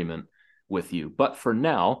agreement with you. But for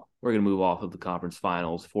now, we're going to move off of the conference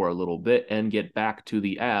finals for a little bit and get back to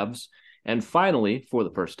the Avs. And finally, for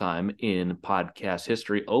the first time in podcast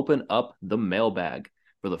history, open up the mailbag.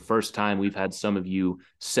 For the first time, we've had some of you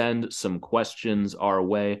send some questions our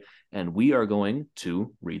way, and we are going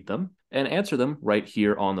to read them and answer them right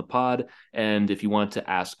here on the pod. And if you want to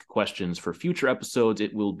ask questions for future episodes,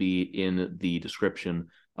 it will be in the description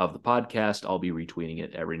of the podcast. I'll be retweeting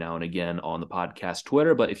it every now and again on the podcast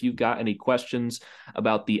Twitter. But if you've got any questions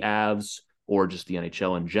about the Avs, or just the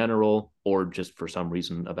NHL in general, or just for some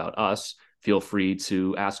reason about us, feel free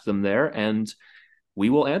to ask them there and we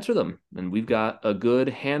will answer them. And we've got a good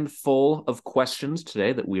handful of questions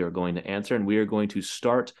today that we are going to answer. And we are going to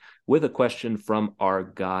start with a question from our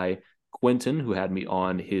guy, Quentin, who had me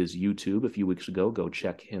on his YouTube a few weeks ago. Go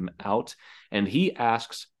check him out. And he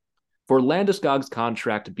asks, for Landeskog's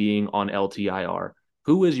contract being on LTIR,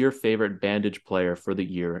 who is your favorite Bandage player for the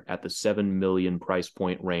year at the $7 million price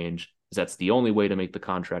point range? That's the only way to make the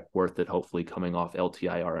contract worth it, hopefully coming off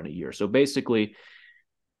LTIR in a year. So basically,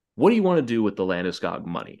 what do you want to do with the Landeskog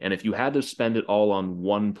money? And if you had to spend it all on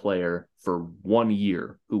one player for 1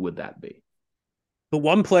 year, who would that be? The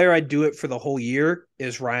one player I'd do it for the whole year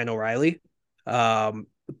is Ryan O'Reilly.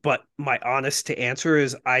 But my honest answer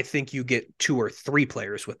is I think you get 2 or 3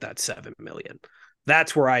 players with that $7 million.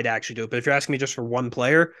 That's where I'd actually do it. But if you're asking me just for one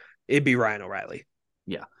player, it'd be Ryan O'Reilly.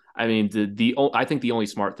 Yeah. I mean, I think the only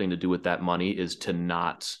smart thing to do with that money is to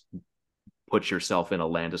not put yourself in a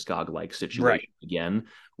Landeskog-like situation again,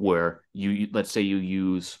 where let's say you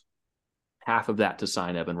use half of that to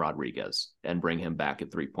sign Evan Rodriguez and bring him back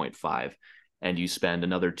at 3.5, and you spend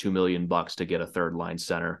another $2 million to get a third line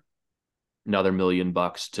center, another $1 million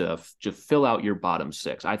to fill out your bottom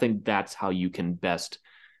 6. I think that's how you can best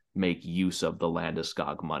make use of the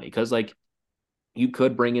Landeskog money. Because, like, You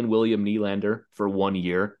could bring in William Nylander for 1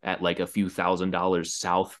 year at like a few $1,000s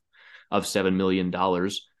south of $7 million.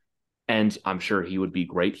 And I'm sure he would be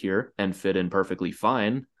great here and fit in perfectly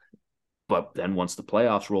fine. But then once the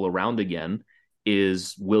playoffs roll around again,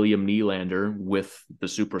 is William Nylander with the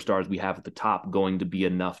superstars we have at the top going to be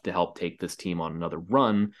enough to help take this team on another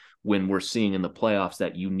run when we're seeing in the playoffs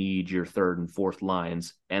that you need your third and fourth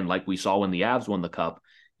lines? And like we saw when the Avs won the cup,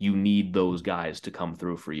 you need those guys to come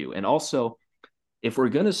through for you. And also, if we're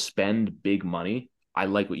going to spend big money, I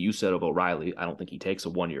like what you said of O'Reilly. I don't think he takes a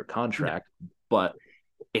 1-year contract, but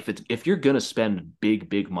if you're going to spend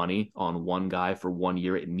big money on one guy for 1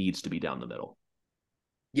 year, it needs to be down the middle.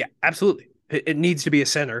 Yeah, absolutely. It needs to be a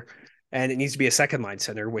center, and it needs to be a second line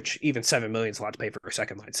center, which even $7 million is a lot to pay for a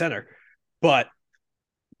second line center. But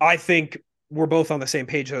I think we're both on the same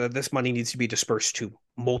page that this money needs to be dispersed to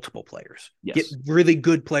multiple players. Yes. Get really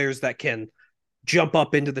good players that can jump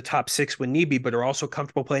up into the top 6 when need be, but are also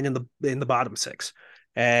comfortable playing in the bottom 6.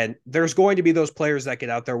 And there's going to be those players that get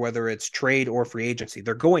out there, whether it's trade or free agency.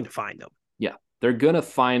 They're going to find them. Yeah. They're going to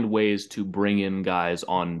find ways to bring in guys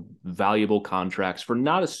on valuable contracts for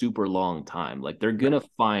not a super long time. Like they're going to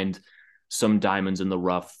find some diamonds in the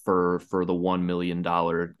rough for the $1 million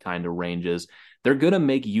kind of ranges. They're going to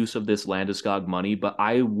make use of this Landeskog money, but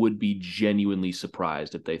I would be genuinely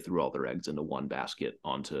surprised if they threw all their eggs into one basket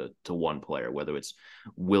onto one player, whether it's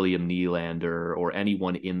William Nylander or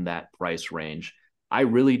anyone in that price range. I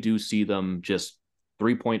really do see them just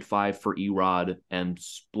 3.5 for Erod and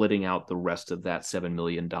splitting out the rest of that $7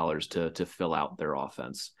 million to fill out their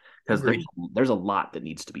offense. Because there's a lot that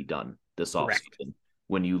needs to be done this offseason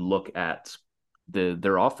when you look at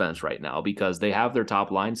their offense right now, because they have their top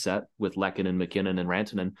line set with Lehkonen, McKinnon, and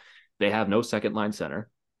Rantanen. They have no second line center,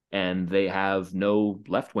 and they have no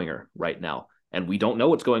left winger right now. And we don't know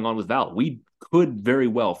what's going on with Val. We could very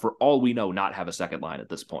well, for all we know, not have a second line at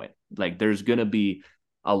this point. Like there's going to be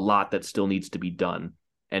a lot that still needs to be done,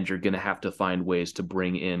 and you're going to have to find ways to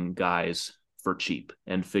bring in guys for cheap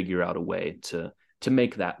and figure out a way to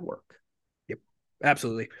make that work. Yep,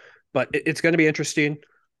 absolutely. But it's going to be interesting.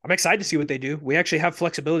 I'm excited to see what they do. We actually have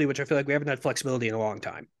flexibility, which I feel like we haven't had flexibility in a long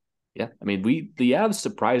time. Yeah, I mean, the Avs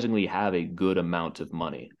surprisingly have a good amount of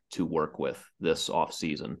money to work with this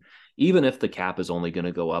offseason. Even if the cap is only going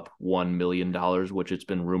to go up $1 million, which it's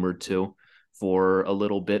been rumored to for a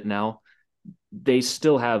little bit now, they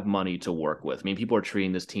still have money to work with. I mean, people are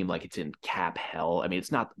treating this team like it's in cap hell. I mean,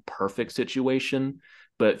 it's not the perfect situation,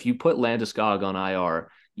 but if you put Landeskog on IR,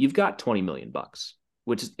 you've got $20 million,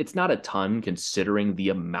 which is, it's not a ton considering the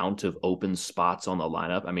amount of open spots on the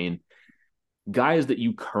lineup. I mean, guys that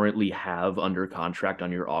you currently have under contract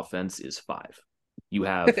on your offense is 5. You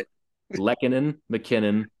have Lehkonen,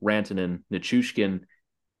 McKinnon, Rantanen, Nichushkin,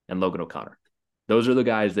 and Logan O'Connor. Those are the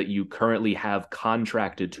guys that you currently have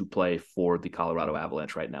contracted to play for the Colorado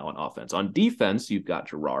Avalanche right now on offense. On defense, you've got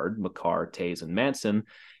Girard, Makar, Taves, and Manson,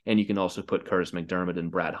 and you can also put Curtis McDermott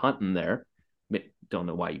and Brad Hunt in there. Don't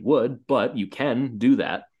know why you would, but you can do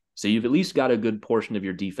that. So you've at least got a good portion of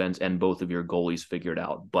your defense and both of your goalies figured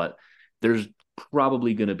out. But there's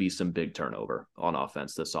probably going to be some big turnover on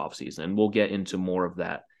offense this offseason, and we'll get into more of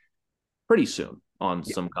that pretty soon on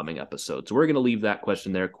some coming episodes. So we're going to leave that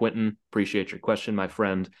question there. Quentin, appreciate your question, my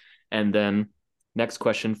friend. And then next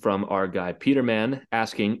question from our guy Peterman,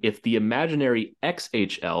 asking if the imaginary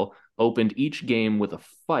XHL opened each game with a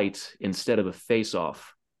fight instead of a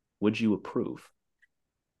face-off, would you approve?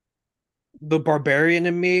 The barbarian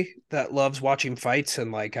in me that loves watching fights,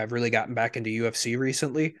 and like I've really gotten back into UFC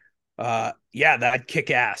recently, yeah, that'd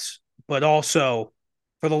kick ass. But also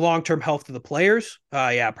for the long-term health of the players,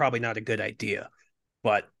 yeah, probably not a good idea.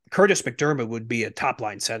 But Curtis McDermott would be a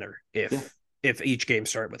top-line center if each game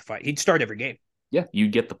started with a fight. He'd start every game. Yeah,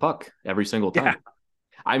 you'd get the puck every single time. Yeah.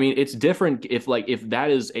 I mean, it's different if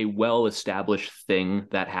that is a well-established thing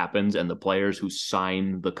that happens and the players who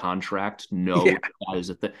sign the contract know that is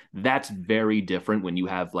a thing. That's very different when you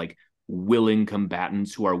have like willing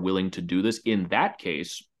combatants who are willing to do this. In that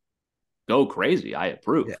case, go crazy. I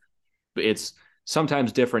approve. Yeah. But it's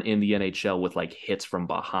sometimes different in the NHL with like hits from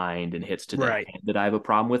behind and hits to the head that I have a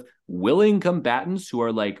problem with. Willing combatants who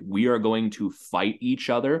are like, we are going to fight each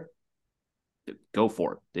other, go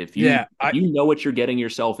for it. If you know what you're getting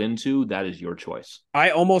yourself into, that is your choice.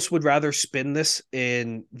 I almost would rather spin this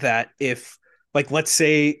in that if, like, let's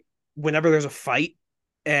say whenever there's a fight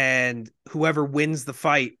and whoever wins the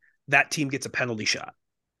fight, that team gets a penalty shot.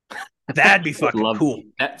 That'd be fucking cool.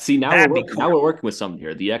 Now we're working with something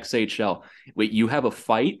here. The XHL. Wait, you have a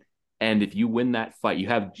fight, and if you win that fight, you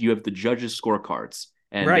have the judges' scorecards,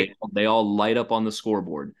 and they all light up on the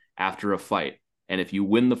scoreboard after a fight. And if you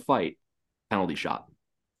win the fight, penalty shot.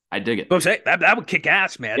 I dig it. I was saying that would kick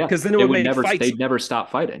ass, man. Yeah, Because then it would make never, fights. they'd never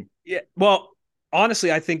stop fighting. Yeah. Well,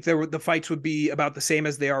 honestly, I think the fights would be about the same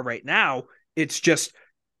as they are right now. It's just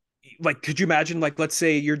like, could you imagine, like, let's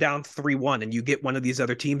say you're down 3-1 and you get one of these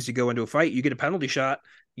other teams to go into a fight, you get a penalty shot,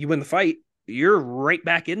 you win the fight, you're right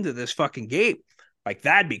back into this fucking game. Like,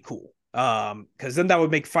 that'd be cool. Because then that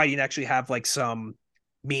would make fighting actually have like some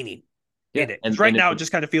meaning in it. And right now it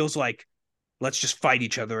just kind of feels like, let's just fight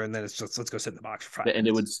each other, and then it's just let's go sit in the box for 5 minutes. And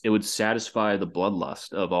it would satisfy the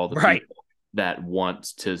bloodlust of all the people that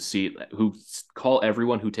want to see, who call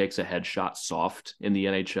everyone who takes a headshot soft in the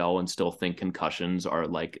NHL and still think concussions are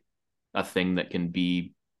like a thing that can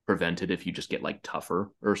be prevented if you just get like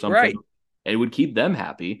tougher or something. Right. It would keep them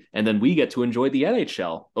happy, and then we get to enjoy the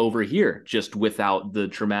NHL over here just without the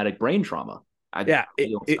traumatic brain trauma.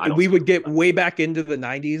 We would get way back into the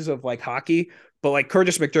 90s of like hockey, but like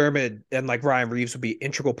Curtis McDermott and like Ryan Reeves would be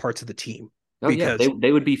integral parts of the team. Because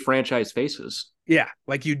they would be franchise faces. Yeah,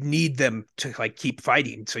 like you'd need them to like keep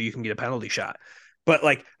fighting so you can get a penalty shot. But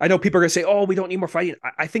like, I know people are going to say, oh, we don't need more fighting.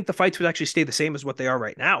 I think the fights would actually stay the same as what they are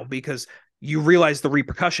right now, because you realize the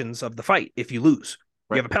repercussions of the fight if you lose.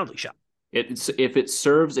 Right. You have a penalty shot. If it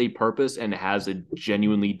serves a purpose and has a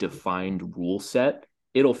genuinely defined rule set,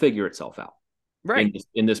 it'll figure itself out. Right.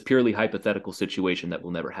 In this purely hypothetical situation that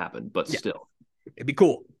will never happen, but still. It'd be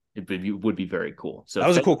cool. It would be very cool. So that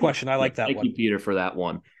was a cool question. I like that one. Thank you, Peter, for that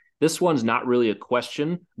one. This one's not really a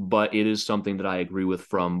question, but it is something that I agree with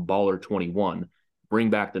from Baller21. Bring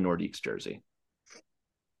back the Nordiques jersey.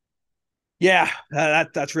 Yeah,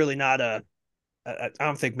 that's really not I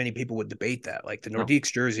don't think many people would debate that. Like the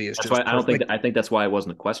Nordiques jersey is just. I think that's why it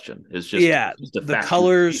wasn't a question. It's just the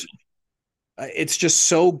colors. It's just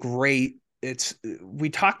so great. We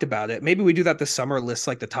talked about it. Maybe we do that this summer, list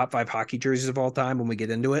like the top 5 hockey jerseys of all time when we get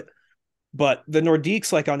into it. But the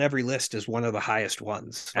Nordiques, like on every list, is one of the highest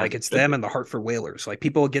ones. Like it's them and the Hartford Whalers. Like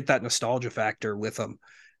people get that nostalgia factor with them.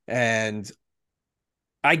 And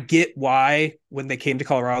I get why when they came to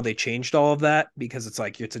Colorado, they changed all of that, because it's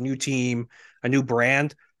like, it's a new team, a new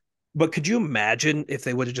brand. But could you imagine if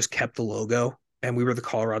they would have just kept the logo and we were the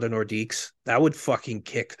Colorado Nordiques? That would fucking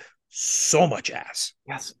kick so much ass.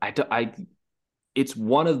 Yes, it's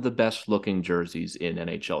one of the best looking jerseys in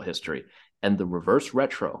NHL history, and the reverse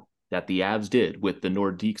retro that the Avs did with the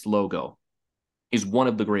Nordiques logo is one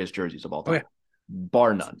of the greatest jerseys of all time,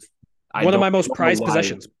 bar none. One of my most prized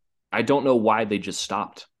possessions. I don't know why they just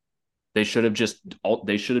stopped. They should have just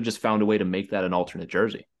found a way to make that an alternate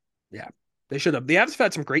jersey. Yeah, they should have. The Avs have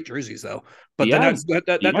had some great jerseys though, but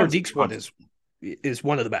that Nordiques one is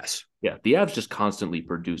one of the best. Yeah, the Avs just constantly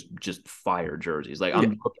produce just fire jerseys. Like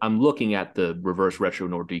I'm looking at the reverse retro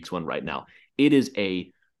Nordiques one right now. It is a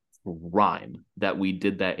crime that we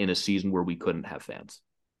did that in a season where we couldn't have fans.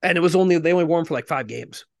 And they only wore them for like 5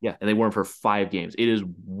 games. Yeah, and they wore them for 5 games. It is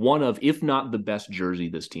one of, if not the best jersey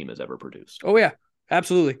this team has ever produced. Oh yeah,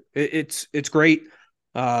 absolutely. It's great.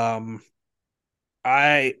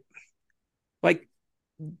 I like,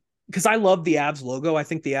 because I love the Avs logo. I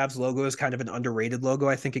think the Avs logo is kind of an underrated logo.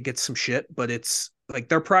 I think it gets some shit, but it's like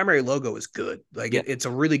their primary logo is good. Like it's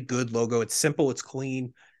a really good logo. It's simple. It's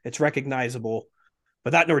clean. It's recognizable.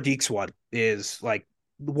 But that Nordiques one is like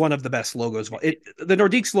one of the best logos. The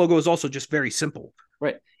Nordiques logo is also just very simple.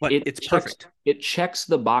 Right. But it's perfect. It checks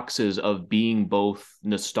the boxes of being both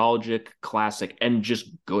nostalgic, classic, and just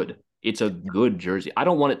good. It's a good jersey. I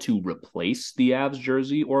don't want it to replace the Avs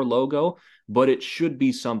jersey or logo, but it should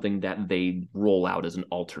be something that they roll out as an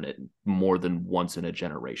alternate more than once in a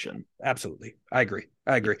generation. Absolutely. I agree.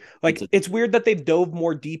 Like it's weird that they've dove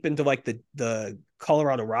more deep into like the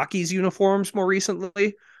Colorado Rockies uniforms more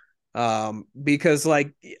recently. Because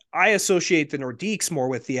like I associate the Nordiques more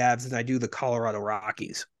with the Avs than I do the Colorado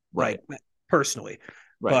Rockies. Right. Like, personally.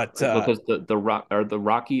 Right. But because the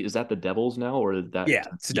Rocky, is that the Devils now, or is that? Yeah,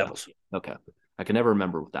 it's the Devils. Okay. I can never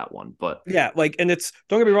remember with that one, but yeah, like, and it's,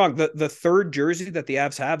 don't get me wrong, the third jersey that the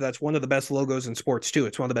Avs have, that's one of the best logos in sports too.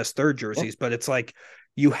 It's one of the best third jerseys, but it's like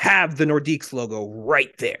you have the Nordiques logo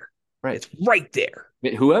right there. Right. It's right there.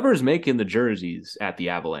 Whoever's making the jerseys at the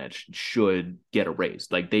Avalanche should get a raise.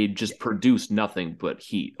 Like they just produce nothing but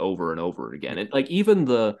heat over and over again. And like even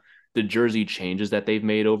the jersey changes that they've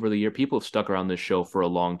made over the year, people have stuck around this show for a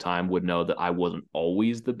long time would know that I wasn't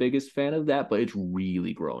always the biggest fan of that, but it's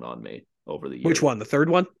really grown on me over the years. Which one? The third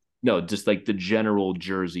one? No, just like the general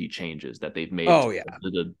jersey changes that they've made. Oh yeah,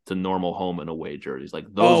 the normal home and away jerseys, like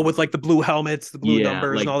those. Oh, with like the blue helmets, the blue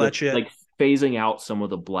numbers, like and all that shit. Like phasing out some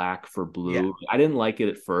of the black for blue. Yeah. I didn't like it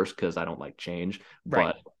at first because I don't like change,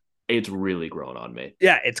 but it's really grown on me.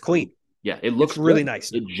 Yeah, it's clean. Yeah, it looks really good.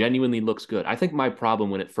 nice. It genuinely looks good. I think my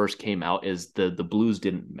problem when it first came out is the blues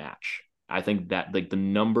didn't match. I think that like the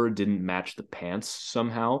number didn't match the pants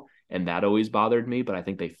somehow, and that always bothered me, but I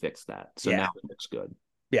think they fixed that. So now it looks good.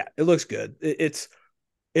 Yeah, it looks good. It's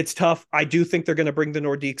tough. I do think they're going to bring the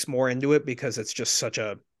Nordiques more into it because it's just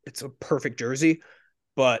it's a perfect jersey,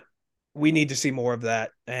 but we need to see more of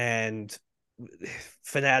that. And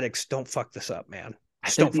Fanatics, don't fuck this up, man. I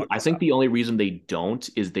think the only reason they don't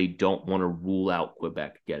is they don't want to rule out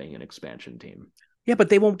Quebec getting an expansion team. Yeah, but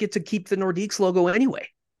they won't get to keep the Nordiques logo anyway.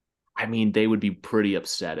 I mean, they would be pretty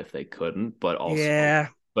upset if they couldn't, but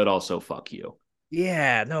also fuck you.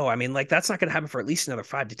 Yeah, no, I mean, like that's not going to happen for at least another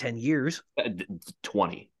 5 to 10 years.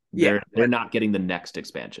 20. Yeah, they're not getting the next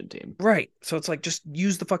expansion team. Right. So it's like just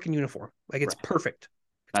use the fucking uniform. Like it's perfect.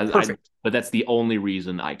 It's perfect. But that's the only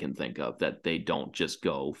reason I can think of that they don't just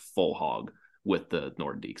go full hog with the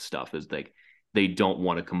Nordique stuff is they don't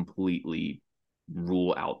want to completely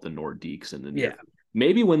rule out the Nordiques in the near future.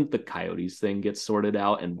 Maybe when the Coyotes thing gets sorted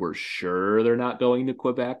out and we're sure they're not going to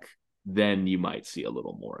Quebec, then you might see a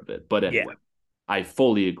little more of it. But anyway, I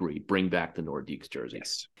fully agree. Bring back the Nordiques jerseys.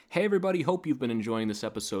 Yes. Hey everybody, hope you've been enjoying this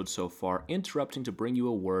episode so far. Interrupting to bring you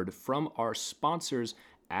a word from our sponsors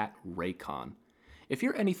at Raycon. If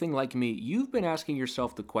you're anything like me, you've been asking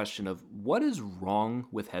yourself the question of what is wrong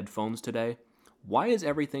with headphones today? Why is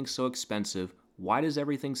everything so expensive? Why does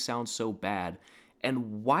everything sound so bad?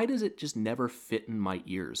 And why does it just never fit in my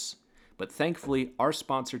ears? But thankfully, our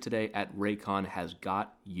sponsor today at Raycon has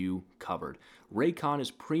got you covered. Raycon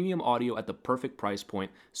is premium audio at the perfect price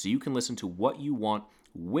point, so you can listen to what you want,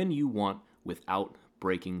 when you want, without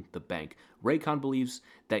breaking the bank. Raycon believes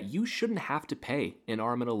that you shouldn't have to pay an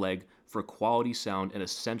arm and a leg for quality sound and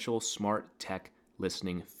essential smart tech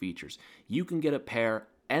listening features. You can get a pair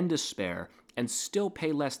and a spare and still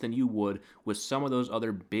pay less than you would with some of those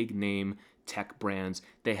other big name tech brands.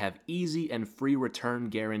 They have easy and free return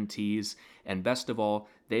guarantees, and best of all,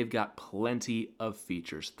 they've got plenty of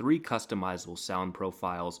features. 3 customizable sound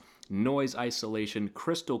profiles, noise isolation,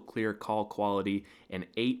 crystal clear call quality, and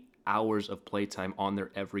 8 hours of playtime on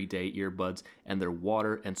their everyday earbuds, and they're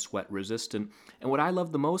water and sweat resistant. And what I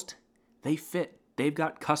love the most, they fit. They've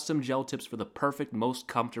got custom gel tips for the perfect, most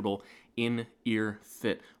comfortable in-ear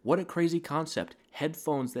fit. What a crazy concept.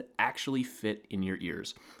 Headphones that actually fit in your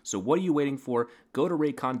ears. So what are you waiting for? Go to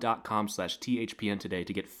raycon.com/THPN today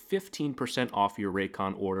to get 15% off your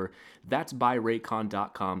Raycon order. That's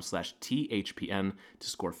buyraycon.com/THPN to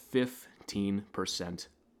score 15%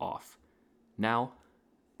 off. Now,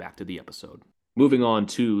 back to the episode. Moving on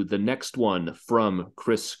to the next one from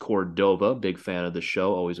Chris Cordova, big fan of the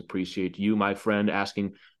show. Always appreciate you, my friend,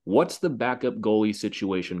 asking, what's the backup goalie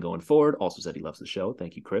situation going forward? Also said he loves the show.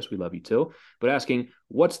 Thank you, Chris. We love you too. But asking,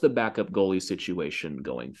 what's the backup goalie situation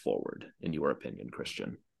going forward, in your opinion,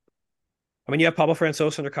 Christian? I mean, you have Pablo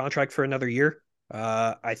Francouz under contract for another year.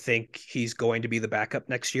 I think he's going to be the backup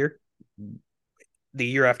next year. The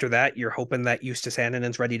year after that, you're hoping that Justus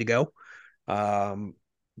Hannonen's ready to go.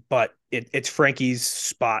 But it's Frankie's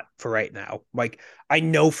spot for right now. Like, I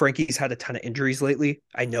know Frankie's had a ton of injuries lately.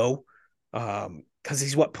 I know, because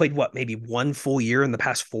he's played maybe one full year in the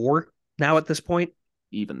past 4 now at this point.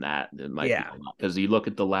 Even that, it might be a lot. Because you look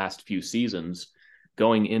at the last few seasons,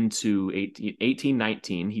 going into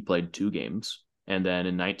 18-19, he played 2 games. And then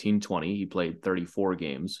in 19-20, he played 34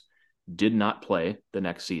 games, did not play the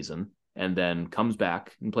next season, and then comes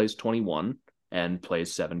back and plays 21 and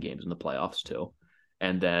plays 7 games in the playoffs too.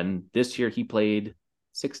 And then this year he played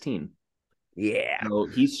 16. Yeah. So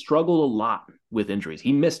he struggled a lot with injuries.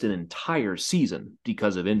 He missed an entire season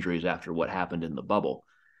because of injuries after what happened in the bubble.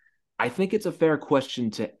 I think it's a fair question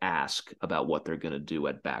to ask about what they're going to do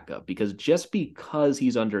at backup, because just because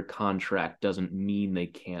he's under contract doesn't mean they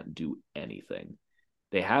can't do anything.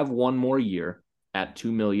 They have 1 more year at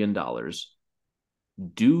 $2 million.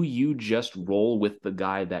 Do you just roll with the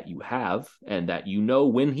guy that you have and that you know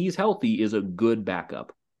when he's healthy is a good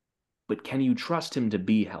backup? But can you trust him to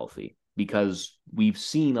be healthy? Because we've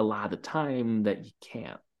seen a lot of the time that you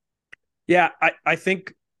can't. Yeah, I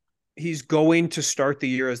think he's going to start the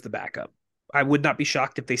year as the backup. I would not be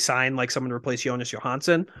shocked if they sign like someone to replace Jonas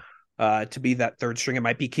Johansson to be that third string. It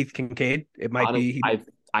might be Keith Kincaid. It might be.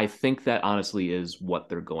 I think that honestly is what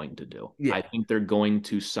they're going to do. Yeah. I think they're going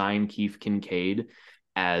to sign Keith Kincaid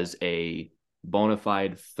as a bona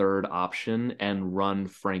fide third option and run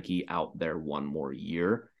Frankie out there 1 more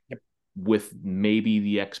year, with maybe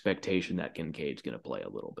the expectation that Kincaid's going to play a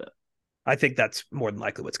little bit. I think that's more than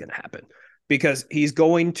likely what's going to happen, because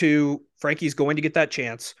Frankie's going to get that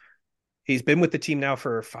chance. He's been with the team now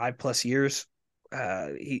for 5+ years.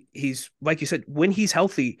 He's, like you said, when he's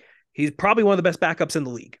healthy, He's probably one of the best backups in the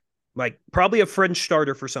league. Like probably a fringe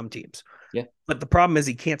starter for some teams. Yeah. But the problem is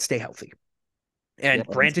he can't stay healthy. And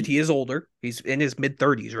granted, he is older. He's in his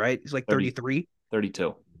mid-30s, right? He's like 33.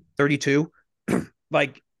 32. 32.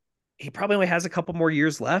 Like, he probably only has a couple more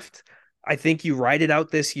years left. I think you ride it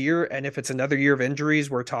out this year. And if it's another year of injuries,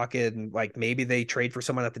 we're talking like maybe they trade for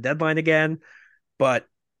someone at the deadline again. But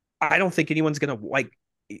I don't think anyone's going to like,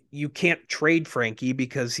 you can't trade Frankie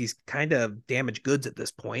because he's kind of damaged goods at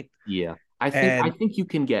this point. Yeah. I think you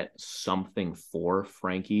can get something for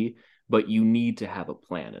Frankie, but you need to have a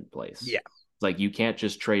plan in place. Yeah. Like you can't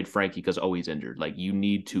just trade Frankie because he's injured. Like you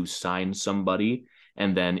need to sign somebody.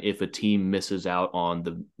 And then if a team misses out on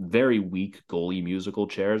the very weak goalie musical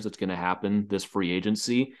chairs that's going to happen this free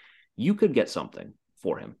agency, you could get something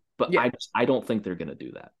for him. But yeah. I don't think they're going to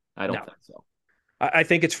do that. I don't think so. I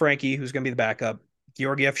think it's Frankie who's going to be the backup.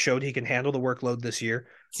 Georgiev showed he can handle the workload this year.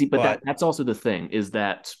 See, but that's also the thing is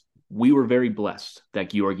that we were very blessed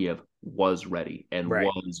that Georgiev was ready and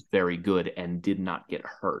was very good and did not get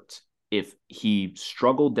hurt. If he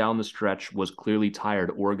struggled down the stretch, was clearly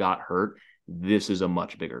tired or got hurt, this is a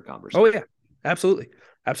much bigger conversation. Oh, yeah, absolutely.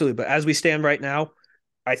 Absolutely. But as we stand right now,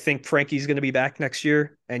 I think Frankie's going to be back next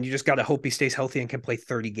year, and you just got to hope he stays healthy and can play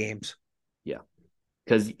 30 games. Yeah.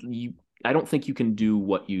 Because I don't think you can do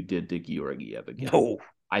what you did to Georgiev again. No.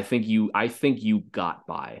 I think you got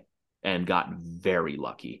by and got very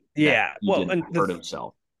lucky. Yeah. Well, and hurt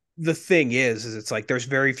himself. The thing is it's like there's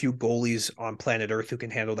very few goalies on planet Earth who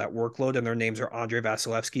can handle that workload, and their names are Andrei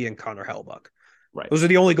Vasilevsky and Connor Hellebuyck. Right. Those are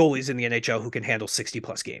the only goalies in the NHL who can handle 60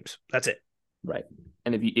 plus games. That's it. Right.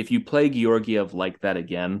 And if you play Georgiev like that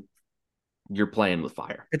again, you're playing with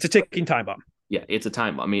fire. It's a ticking time bomb. Yeah, it's a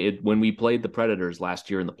time bomb. I mean, when we played the Predators last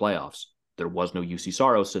year in the playoffs, there was no UC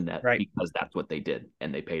Saros in net because that's what they did,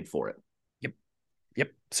 and they paid for it.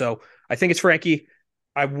 Yep. So I think it's Frankie.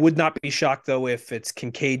 I would not be shocked, though, if it's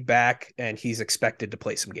Kincaid back and he's expected to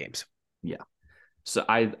play some games. Yeah. So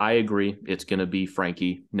I agree. It's going to be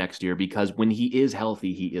Frankie next year because when he is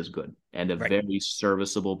healthy, he is good and a very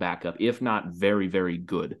serviceable backup, if not very, very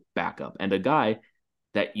good backup, and a guy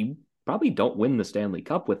that you probably don't win the Stanley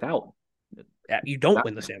Cup without. You don't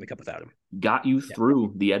win the Stanley Cup without him. Got you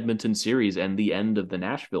through the Edmonton series and the end of the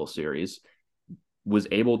Nashville series, was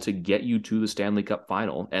able to get you to the Stanley Cup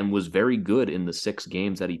final, and was very good in the 6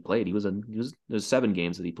 games that he played. There's 7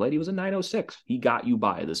 games that he played. He was a .906. He got you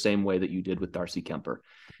by the same way that you did with Darcy Kuemper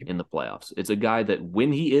in the playoffs. It's a guy that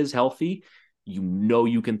when he is healthy,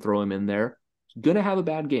 you can throw him in there. He's going to have a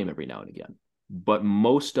bad game every now and again, but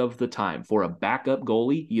most of the time for a backup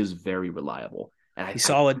goalie, he is very reliable. And he's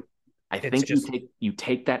solid. I think you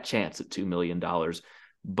take that chance at $2 million,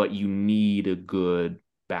 but you need a good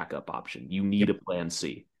backup option. You need a plan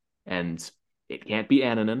C. And it can't be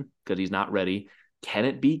Annunen because he's not ready. Can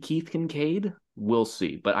it be Keith Kincaid? We'll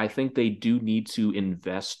see. But I think they do need to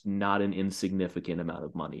invest not an insignificant amount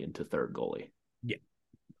of money into third goalie. Yeah.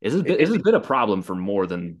 This has been a problem for more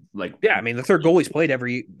than like... Yeah, I mean, the third goalie's played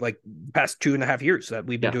every past 2.5 years that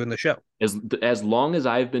we've been doing the show. As long as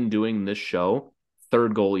I've been doing this show,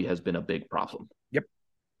 third goalie has been a big problem. Yep.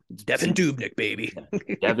 Devan Dubnyk, baby.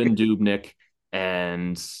 Devan Dubnyk.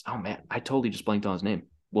 And, oh man, I totally just blanked on his name.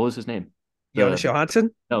 What was his name? Jonas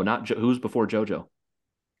Johansson? No, not who's before JoJo.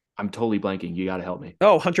 I'm totally blanking. You got to help me.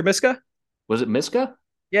 Oh, Hunter Miska? Was it Miska?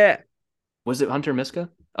 Yeah. Was it Hunter Miska?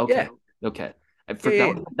 Okay. Yeah. Okay.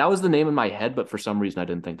 That was the name in my head, but for some reason I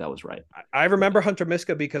didn't think that was right. I remember Hunter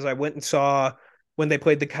Miska because I went and saw when they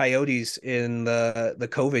played the Coyotes in the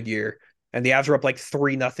COVID year, and the Avs were up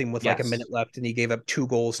 3-0 with a minute left, and he gave up 2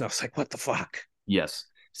 goals, and I was like, what the fuck? Yes.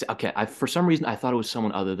 Okay, for some reason, I thought it was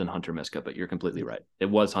someone other than Hunter Miska, but you're completely right. It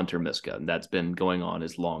was Hunter Miska, and that's been going on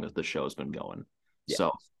as long as the show's been going. Yeah.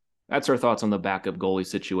 So that's our thoughts on the backup goalie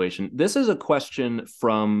situation. This is a question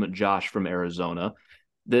from Josh from Arizona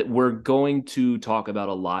that we're going to talk about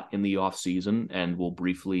a lot in the offseason, and we'll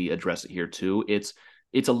briefly address it here too. It's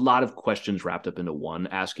a lot of questions wrapped up into one,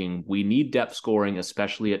 asking, we need depth scoring,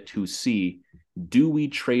 especially at 2C. Do we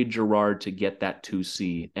trade Girard to get that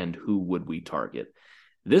 2C, and who would we target?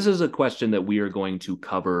 This is a question that we are going to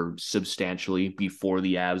cover substantially before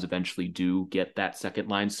the Avs eventually do get that second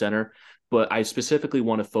line center. But I specifically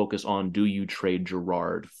want to focus on, do you trade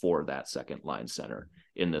Girard for that second line center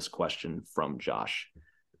in this question from Josh?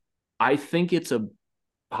 I think it's a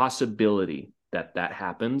possibility that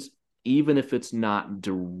happens, even if it's not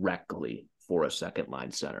directly for a second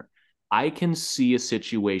line center. I can see a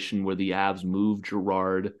situation where the Avs move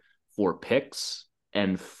Girard for picks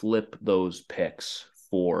and flip those picks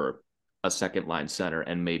for a second line center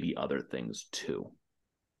and maybe other things too.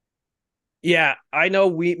 Yeah, I know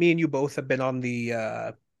me and you both have been on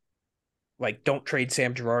the like, don't trade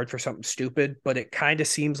Sam Girard for something stupid, but it kind of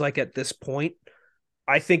seems like at this point,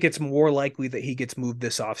 I think it's more likely that he gets moved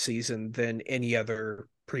this offseason than any other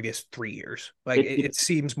previous 3 years. Like, it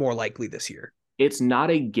seems more likely this year. It's not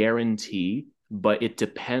a guarantee, but it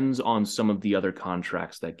depends on some of the other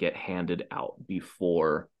contracts that get handed out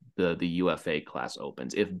before the UFA class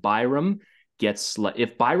opens. If Byram gets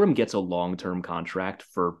a long-term contract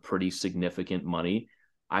for pretty significant money,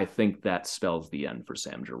 I think that spells the end for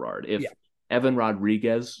Sam Girard. If Evan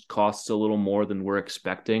Rodriguez costs a little more than we're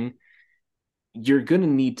expecting, you're going to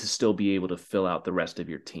need to still be able to fill out the rest of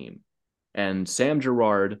your team. And Sam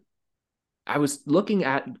Girard, I was looking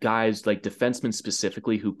at guys like defensemen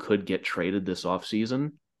specifically who could get traded this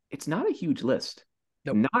offseason. It's not a huge list.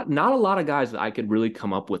 Nope. Not a lot of guys that I could really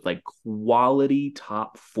come up with like quality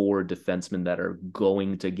top 4 defensemen that are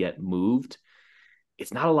going to get moved.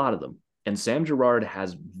 It's not a lot of them. And Sam Girard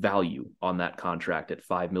has value on that contract at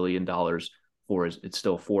 $5 million it's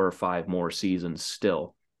still 4 or 5 more seasons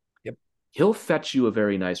still. Yep. He'll fetch you a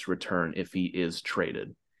very nice return if he is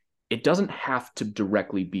traded. It doesn't have to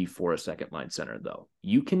directly be for a second line center, though.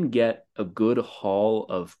 You can get a good haul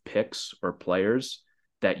of picks or players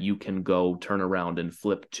that you can go turn around and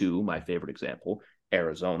flip to, my favorite example,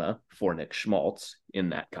 Arizona, for Nick Schmaltz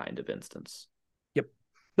in that kind of instance. Yep.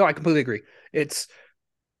 No, I completely agree.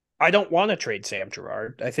 I don't want to trade Sam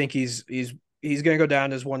Girard. I think he's going to go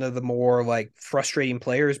down as one of the more like frustrating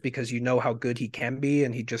players because you know how good he can be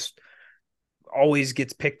and he just always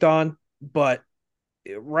gets picked on. But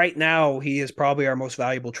right now, he is probably our most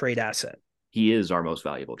valuable trade asset. He is our most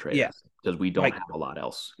valuable trade asset because we don't have a lot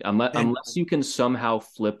else. Unless you can somehow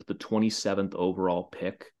flip the 27th overall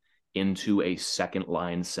pick into a second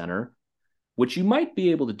line center, which you might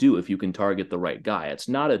be able to do if you can target the right guy. It's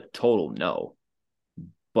not a total no,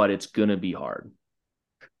 but it's going to be hard.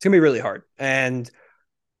 It's going to be really hard. And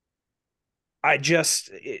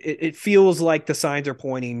it feels like the signs are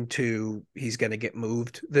pointing to he's going to get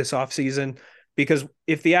moved this offseason. Because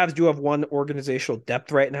if the Avs do have one organizational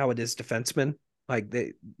depth right now, it is defensemen. Like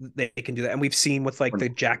they can do that, and we've seen with like the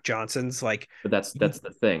Jack Johnsons. Like, but that's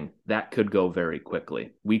the thing that could go very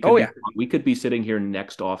quickly. We could be sitting here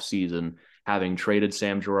next offseason having traded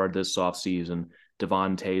Sam Girard this offseason.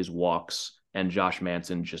 Devon Toews walks, and Josh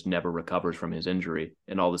Manson just never recovers from his injury,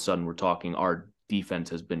 and all of a sudden we're talking our defense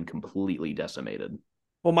has been completely decimated.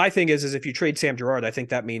 Well, my thing is if you trade Sam Girard, I think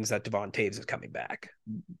that means that Devon Toews is coming back.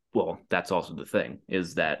 Well, that's also the thing,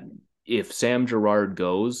 is that if Sam Girard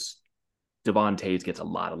goes, Devon Toews gets a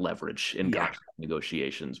lot of leverage in contract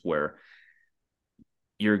negotiations where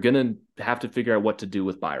you're going to have to figure out what to do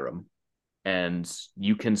with Byram. And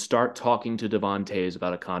you can start talking to Devon Toews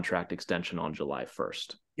about a contract extension on July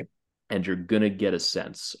 1st. Yep. And you're going to get a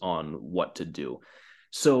sense on what to do.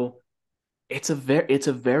 So it's a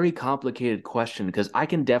very complicated question because I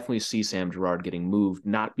can definitely see Sam Girard getting moved,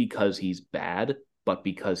 not because he's bad, but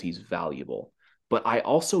because he's valuable. But I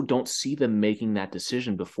also don't see them making that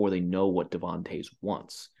decision before they know what Devon Toews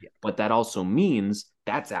wants. Yeah. But that also means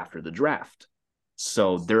that's after the draft.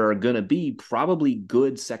 So there are going to be probably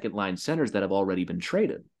good second line centers that have already been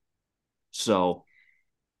traded. So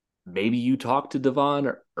maybe you talk to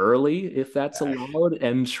Devon early if that's allowed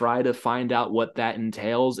and try to find out what that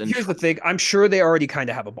entails. And here's the thing. I'm sure they already kind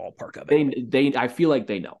of have a ballpark of it. I feel like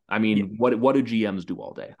they know. I mean, what do GMs do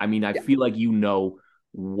all day? I mean, I feel like you know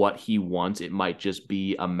what he wants. It might just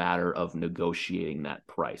be a matter of negotiating that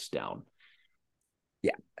price down.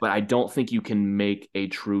 Yeah. But I don't think you can make a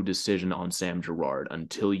true decision on Sam Girard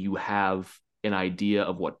until you have an idea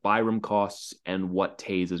of what Byram costs and what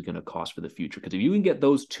Toews is going to cost for the future. Because if you can get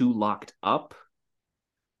those two locked up,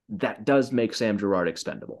 that does make Sam Girard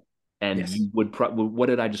expendable. And you would what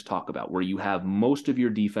did I just talk about? Where you have most of your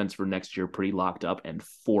defense for next year pretty locked up and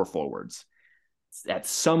 4 forwards. At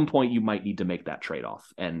some point, you might need to make that trade-off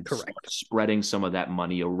and start spreading some of that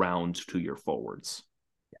money around to your forwards.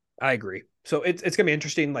 I agree. So it's going to be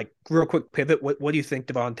interesting. Like, real quick pivot. What do you think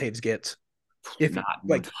Devon Toews gets? If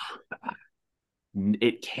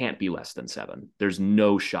it can't be less than 7. There's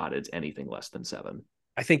no shot it's anything less than 7.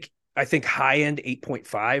 I think high end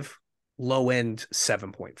 8.5, low end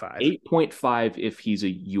 7.5. 8.5 if he's a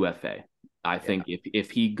UFA. I think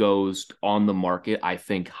if he goes on the market, I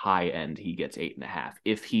think high end he gets 8.5.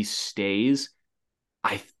 If he stays,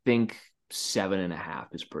 I think 7.5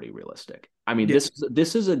 is pretty realistic. I mean,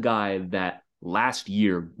 this is a guy that last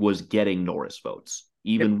year was getting Norris votes.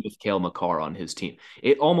 Even with Cale Makar on his team.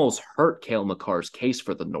 It almost hurt Cale Makar's case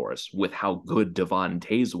for the Norris with how good Devon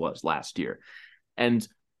Toews was last year. And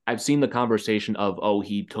I've seen the conversation of,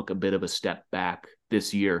 he took a bit of a step back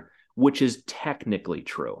this year, which is technically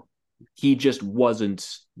true. he just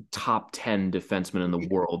wasn't top 10 defenseman in the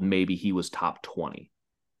world. Maybe he was top 20.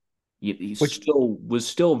 He was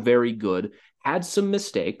still very good, had some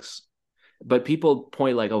mistakes, but people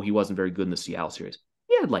point like, oh, he wasn't very good in the Seattle series.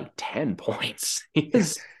 He had like 10 points. He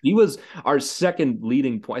was our second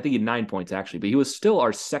leading point. I think he had 9 points actually, but he was still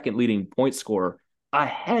our second leading point scorer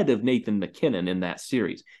ahead of Nathan MacKinnon in that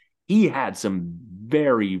series. He had some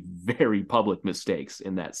very, very public mistakes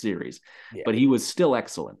in that series, but he was still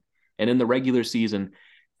excellent. And in the regular season,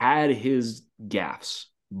 had his gaffes,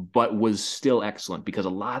 but was still excellent because a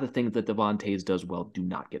lot of the things that Devon Toews does well do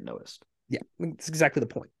not get noticed. Yeah, that's exactly the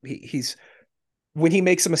point. He's when he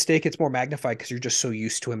makes a mistake, it's more magnified because you're just so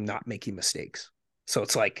used to him not making mistakes. So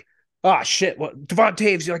it's like, oh shit, what Devon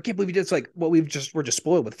Toews, I can't believe he did. It's like, well, we're just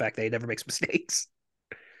spoiled with the fact that he never makes mistakes.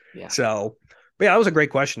 Yeah. So, but yeah, that was a great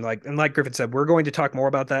question. Like Griffin said, we're going to talk more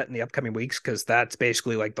about that in the upcoming weeks because that's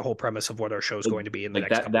basically like the whole premise of what our show is going to be in the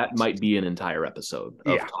next couple that weeks. might be an entire episode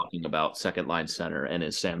of talking about second line center and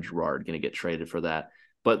is Sam Girard going to get traded for that.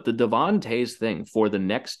 But the Devon Toews thing for the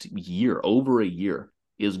next year, over a year,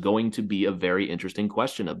 is going to be a very interesting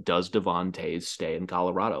question of does Devon Toews stay in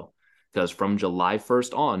Colorado? Because from July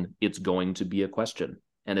 1st on, it's going to be a question.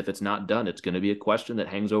 And if it's not done, it's going to be a question that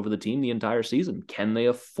hangs over the team the entire season. Can they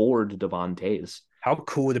afford Devon Toews? How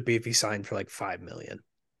cool would it be if he signed for like $5 million?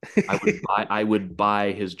 I would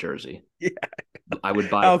buy his jersey. Yeah. I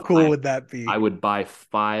would buy. How cool would that be? I would buy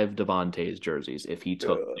 5 Devon Toews jerseys if he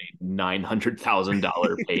took a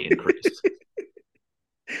 $900,000 pay increase.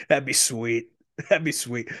 That'd be sweet. That'd be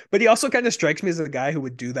sweet. But he also kind of strikes me as a guy who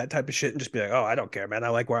would do that type of shit and just be like, oh, I don't care, man. I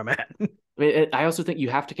like where I'm at. I also think you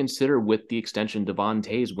have to consider with the extension Devon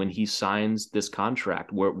Toews when he signs this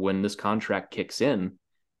contract, when this contract kicks in,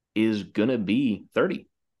 is going to be 30.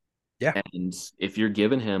 Yeah. And if you're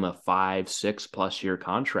giving him a 5-6+ year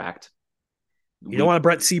contract, you don't want to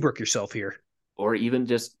Brett Seabrook yourself here. Or even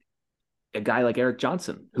just a guy like Erik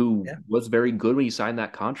Johnson, who was very good when he signed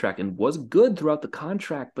that contract and was good throughout the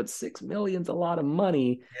contract, but $6 million's a lot of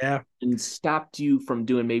money. Yeah. And stopped you from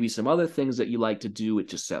doing maybe some other things that you like to do. It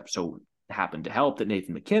just so happened to help that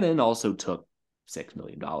Nathan MacKinnon also took $6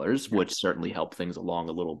 million, which certainly helped things along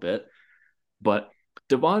a little bit. But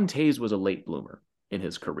Devon Toews was a late bloomer in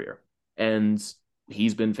his career. And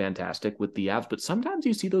he's been fantastic with the Avs, but sometimes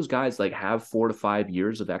you see those guys like have 4 to 5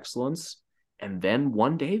 years of excellence, and then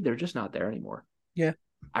one day they're just not there anymore. Yeah.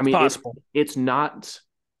 I mean,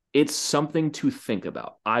 it's something to think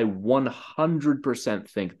about. I 100%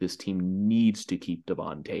 think this team needs to keep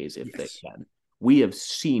Devon Toews if they can. We have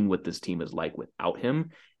seen what this team is like without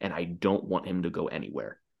him, and I don't want him to go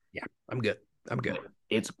anywhere. Yeah, I'm good.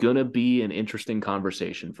 It's going to be an interesting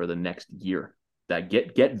conversation for the next year. That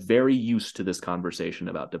get very used to this conversation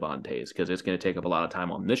about Devon Toews because it's going to take up a lot of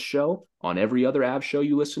time on this show, on every other Avs show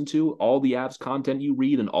you listen to, all the Avs content you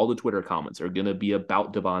read, and all the Twitter comments are going to be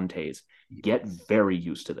about Devon Toews. Get very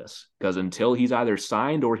used to this because until he's either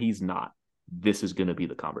signed or he's not, this is going to be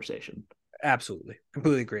the conversation. Absolutely.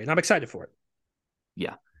 Completely agree. And I'm excited for it.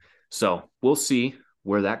 Yeah. So we'll see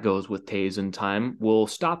where that goes with Toews in time. We'll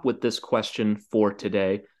stop with this question for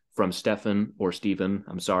today from Stefan or Steven.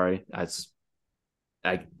 I'm sorry.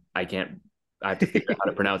 I can't, I have to figure out how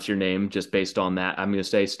to pronounce your name just based on that. I'm going to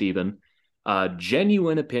say Steven.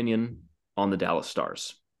 Genuine opinion on the Dallas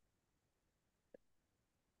Stars.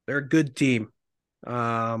 They're a good team.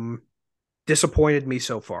 Disappointed me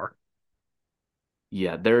so far.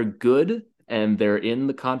 Yeah, they're good and they're in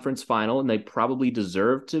the conference final and they probably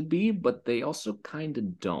deserve to be, but they also kind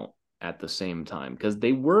of don't at the same time because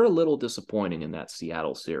they were a little disappointing in that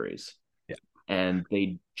Seattle series. And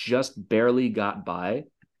they just barely got by.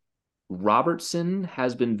 Robertson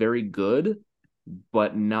has been very good,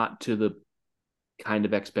 but not to the kind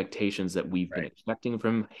of expectations that we've been expecting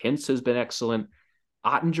from him. Hintz has been excellent.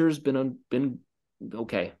 Ottinger's been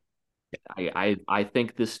okay. I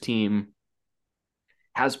think this team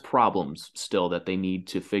has problems still that they need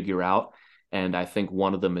to figure out. And I think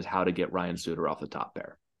one of them is how to get Ryan Suter off the top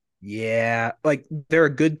pair. Yeah, like they're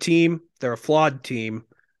a good team. They're a flawed team.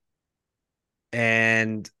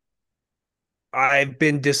 And I've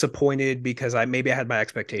been disappointed because I had my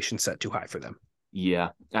expectations set too high for them.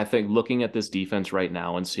 Yeah, I think looking at this defense right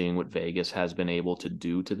now and seeing what Vegas has been able to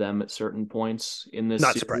do to them at certain points in this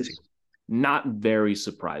not series, surprising. Not very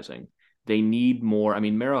surprising. They need more. I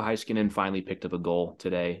mean, Miro Heiskanen finally picked up a goal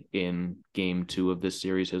today in game 2 of this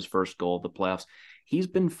series, his first goal of the playoffs. He's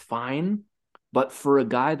been fine, but for a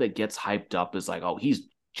guy that gets hyped up as like, oh, he's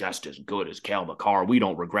just as good as Cale Makar. We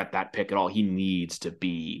don't regret that pick at all. He needs to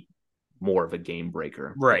be more of a game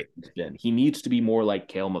breaker. Right. He needs to be more like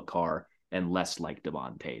Cale Makar and less like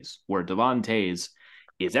Devon Toews, where Devon Toews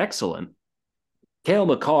is excellent. Cale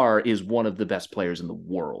Makar is one of the best players in the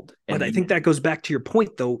world. But I think that goes back to your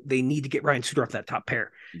point, though. They need to get Ryan Suter off that top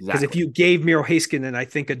pair. Because if you gave Miro Heiskanen, I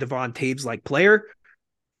think, a Devon Toews-like player,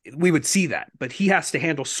 we would see that. But he has to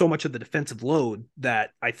handle so much of the defensive load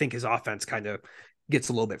that I think his offense kind of gets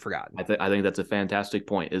a little bit forgotten. I think that's a fantastic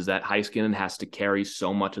point, is that Heiskanen has to carry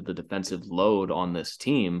so much of the defensive load on this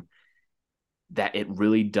team that it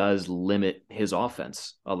really does limit his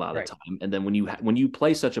offense a lot of the time. And then when you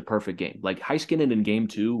play such a perfect game, like Heiskanen in game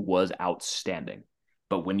 2 was outstanding.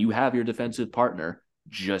 But when you have your defensive partner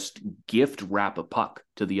just gift wrap a puck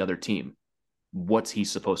to the other team, what's he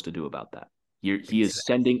supposed to do about that? He is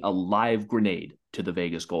sending a live grenade to the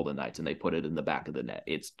Vegas Golden Knights and they put it in the back of the net.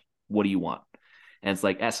 It's, what do you want? And it's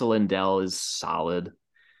like Esa Lindell is solid.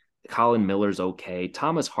 Colin Miller's okay.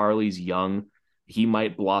 Thomas Harley's young. He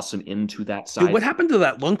might blossom into that side. Dude, what happened to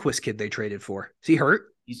that Lundqvist kid they traded for? Is he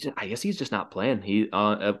hurt? I guess he's just not playing. He,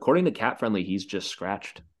 according to Cap Friendly, he's just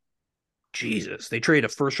scratched. Jesus, they traded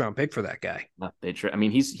a first-round pick for that guy. I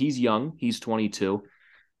mean, he's young. He's 22.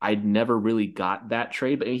 I never really got that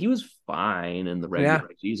trade, but he was fine in the regular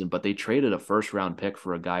season. But they traded a first-round pick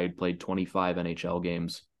for a guy who played 25 NHL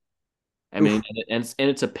games. I mean, and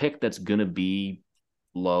it's a pick that's gonna be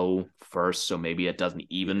low first, so maybe it doesn't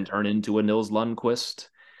even turn into a Nils Lundqvist.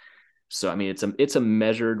 So I mean, it's a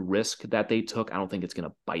measured risk that they took. I don't think it's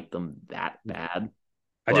gonna bite them that bad.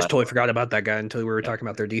 I just totally forgot about that guy until we were talking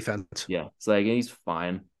about their defense. Yeah, it's like he's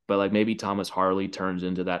fine, but like maybe Thomas Harley turns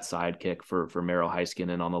into that sidekick for Miro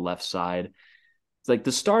Heiskanen on the left side. It's like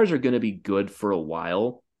the Stars are gonna be good for a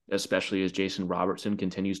while, especially as Jason Robertson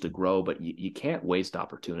continues to grow, but you can't waste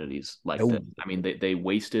opportunities like that. I mean, they didn't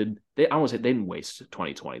waste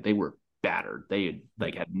 2020. They were battered. They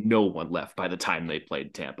had no one left by the time they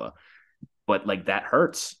played Tampa. But like that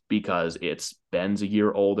hurts because it's Ben's a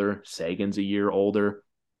year older, Sagan's a year older,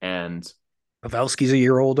 and Pavelski's a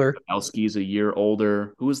year older.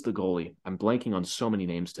 Who is the goalie? I'm blanking on so many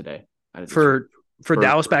names today. For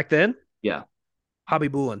Dallas back then? Yeah. Hobby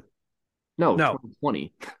Bulin. No.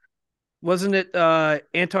 2020. Wasn't it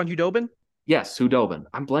Anton Hudobin? Yes, Hudobin.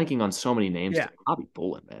 I'm blanking on so many names. Yeah. Hobby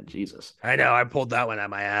Bulin, man. Jesus. I know. I pulled that one out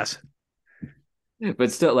of my ass.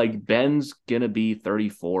 But still, like, Ben's going to be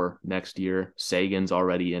 34 next year. Sagan's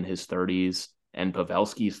already in his 30s. And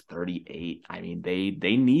Pavelski's 38. I mean,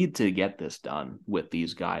 they need to get this done with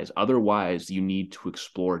these guys. Otherwise, you need to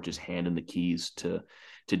explore just handing the keys to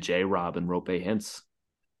J-Rob and Roope Hintz.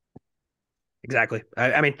 Exactly.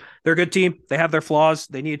 I mean, they're a good team. They have their flaws.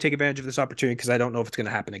 They need to take advantage of this opportunity because I don't know if it's going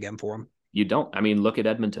to happen again for them. You don't. I mean, look at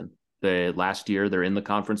Edmonton. The last year, they're in the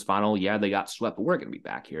conference final. Yeah, they got swept, but we're going to be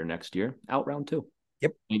back here next year, out round 2.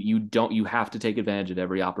 Yep. And you have to take advantage of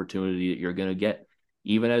every opportunity that you're going to get,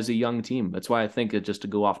 even as a young team. That's why I think that, just to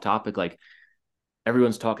go off topic, like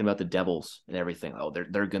everyone's talking about the Devils and everything. Oh,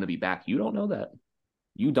 they're going to be back. You don't know that.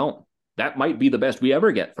 You don't. That might be the best we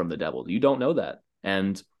ever get from the Devils. You don't know that.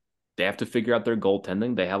 And they have to figure out their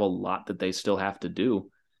goaltending. They have a lot that they still have to do,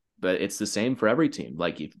 but it's the same for every team.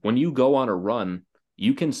 Like when you go on a run,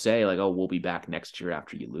 you can say like, oh, we'll be back next year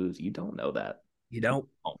after you lose. You don't know that. You don't.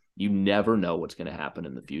 You never know what's going to happen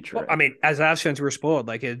in the future. Well, I mean, as Avs fans, we were spoiled.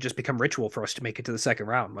 Like it just become ritual for us to make it to the second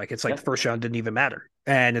round. Like it's like the first round didn't even matter.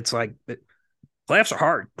 And it's like playoffs are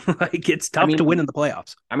hard. Like it's tough to win in the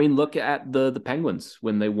playoffs. I mean, look at the Penguins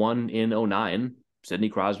when they won in 2009. Sidney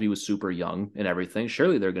Crosby was super young and everything.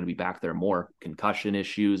 Surely they're going to be back there more. Concussion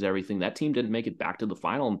issues, everything. That team didn't make it back to the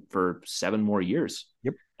final for 7 more years.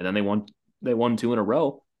 Yep. And then they won 2 in a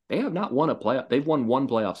row. They have not won a playoff. They've won 1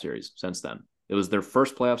 playoff series since then. It was their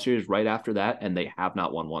first playoff series right after that, and they have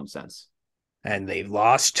not won one since. And they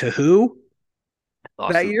lost to who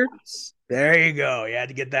that year? There you go. You had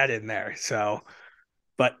to get that in there. So,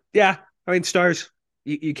 but yeah, I mean, Stars,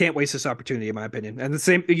 you can't waste this opportunity, in my opinion. And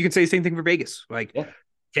you can say the same thing for Vegas. Like,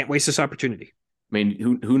 can't waste this opportunity. I mean,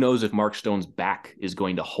 who knows if Mark Stone's back is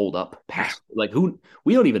going to hold up past, like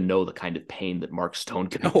we don't even know the kind of pain that Mark Stone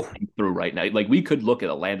could be going through right now. Like we could look at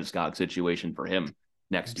a Landeskog situation for him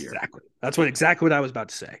next year. Exactly. That's exactly what I was about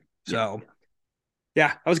to say. So yeah,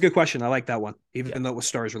 that was a good question. I like that one, even though it was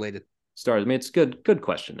Stars related. Stars. I mean, it's good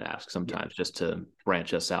question to ask sometimes just to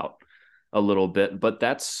branch us out a little bit, but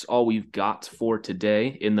that's all we've got for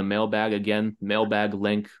today in the mailbag. Again, mailbag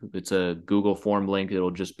link. It's a Google form link.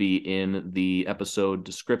 It'll just be in the episode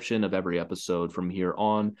description of every episode from here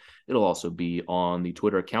on. It'll also be on the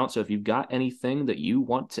Twitter account. So if you've got anything that you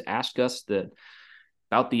want to ask us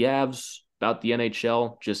about the Avs, about the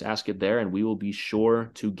NHL, just ask it there and we will be sure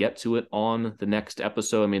to get to it on the next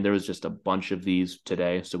episode. I mean, there was just a bunch of these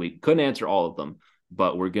today, so we couldn't answer all of them.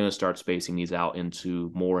 but we're going to start spacing these out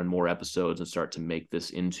into more and more episodes and start to make this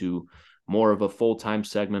into more of a full-time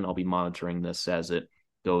segment. I'll be monitoring this as it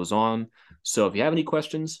goes on. So if you have any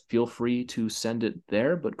questions, feel free to send it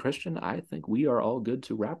there. But Christian, I think we are all good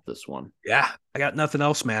to wrap this one. Yeah, I got nothing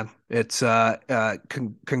else, man. It's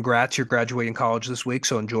congrats, you're graduating college this week,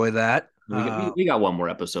 so enjoy that. We got one more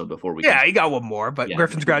episode before we. Yeah, you got one more, but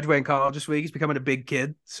Griffin's graduating college this week. He's becoming a big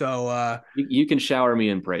kid, so you can shower me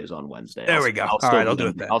in praise on Wednesday. There we go. All right, I'll do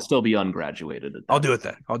it then. I'll still be ungraduated. I'll do it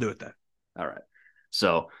then. All right.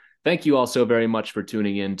 So thank you all so very much for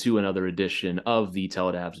tuning in to another edition of the Tell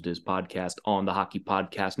It Avs It Is podcast on the Hockey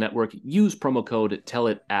Podcast Network. Use promo code Tell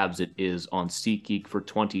It Avs It Is on SeatGeek for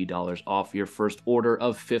 $20 off your first order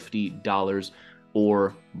of $50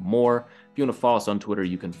 or more. If you want to follow us on Twitter,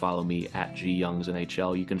 you can follow me at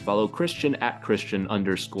GYoungsNHL. You can follow Christian at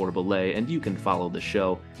Christian_Belay, and you can follow the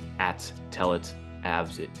show at Tell It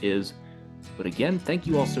Avs It Is. But again, thank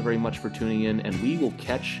you all so very much for tuning in, and we will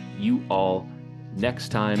catch you all next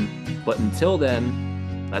time. But until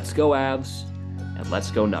then, let's go Avs, and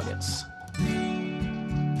let's go Nuggets.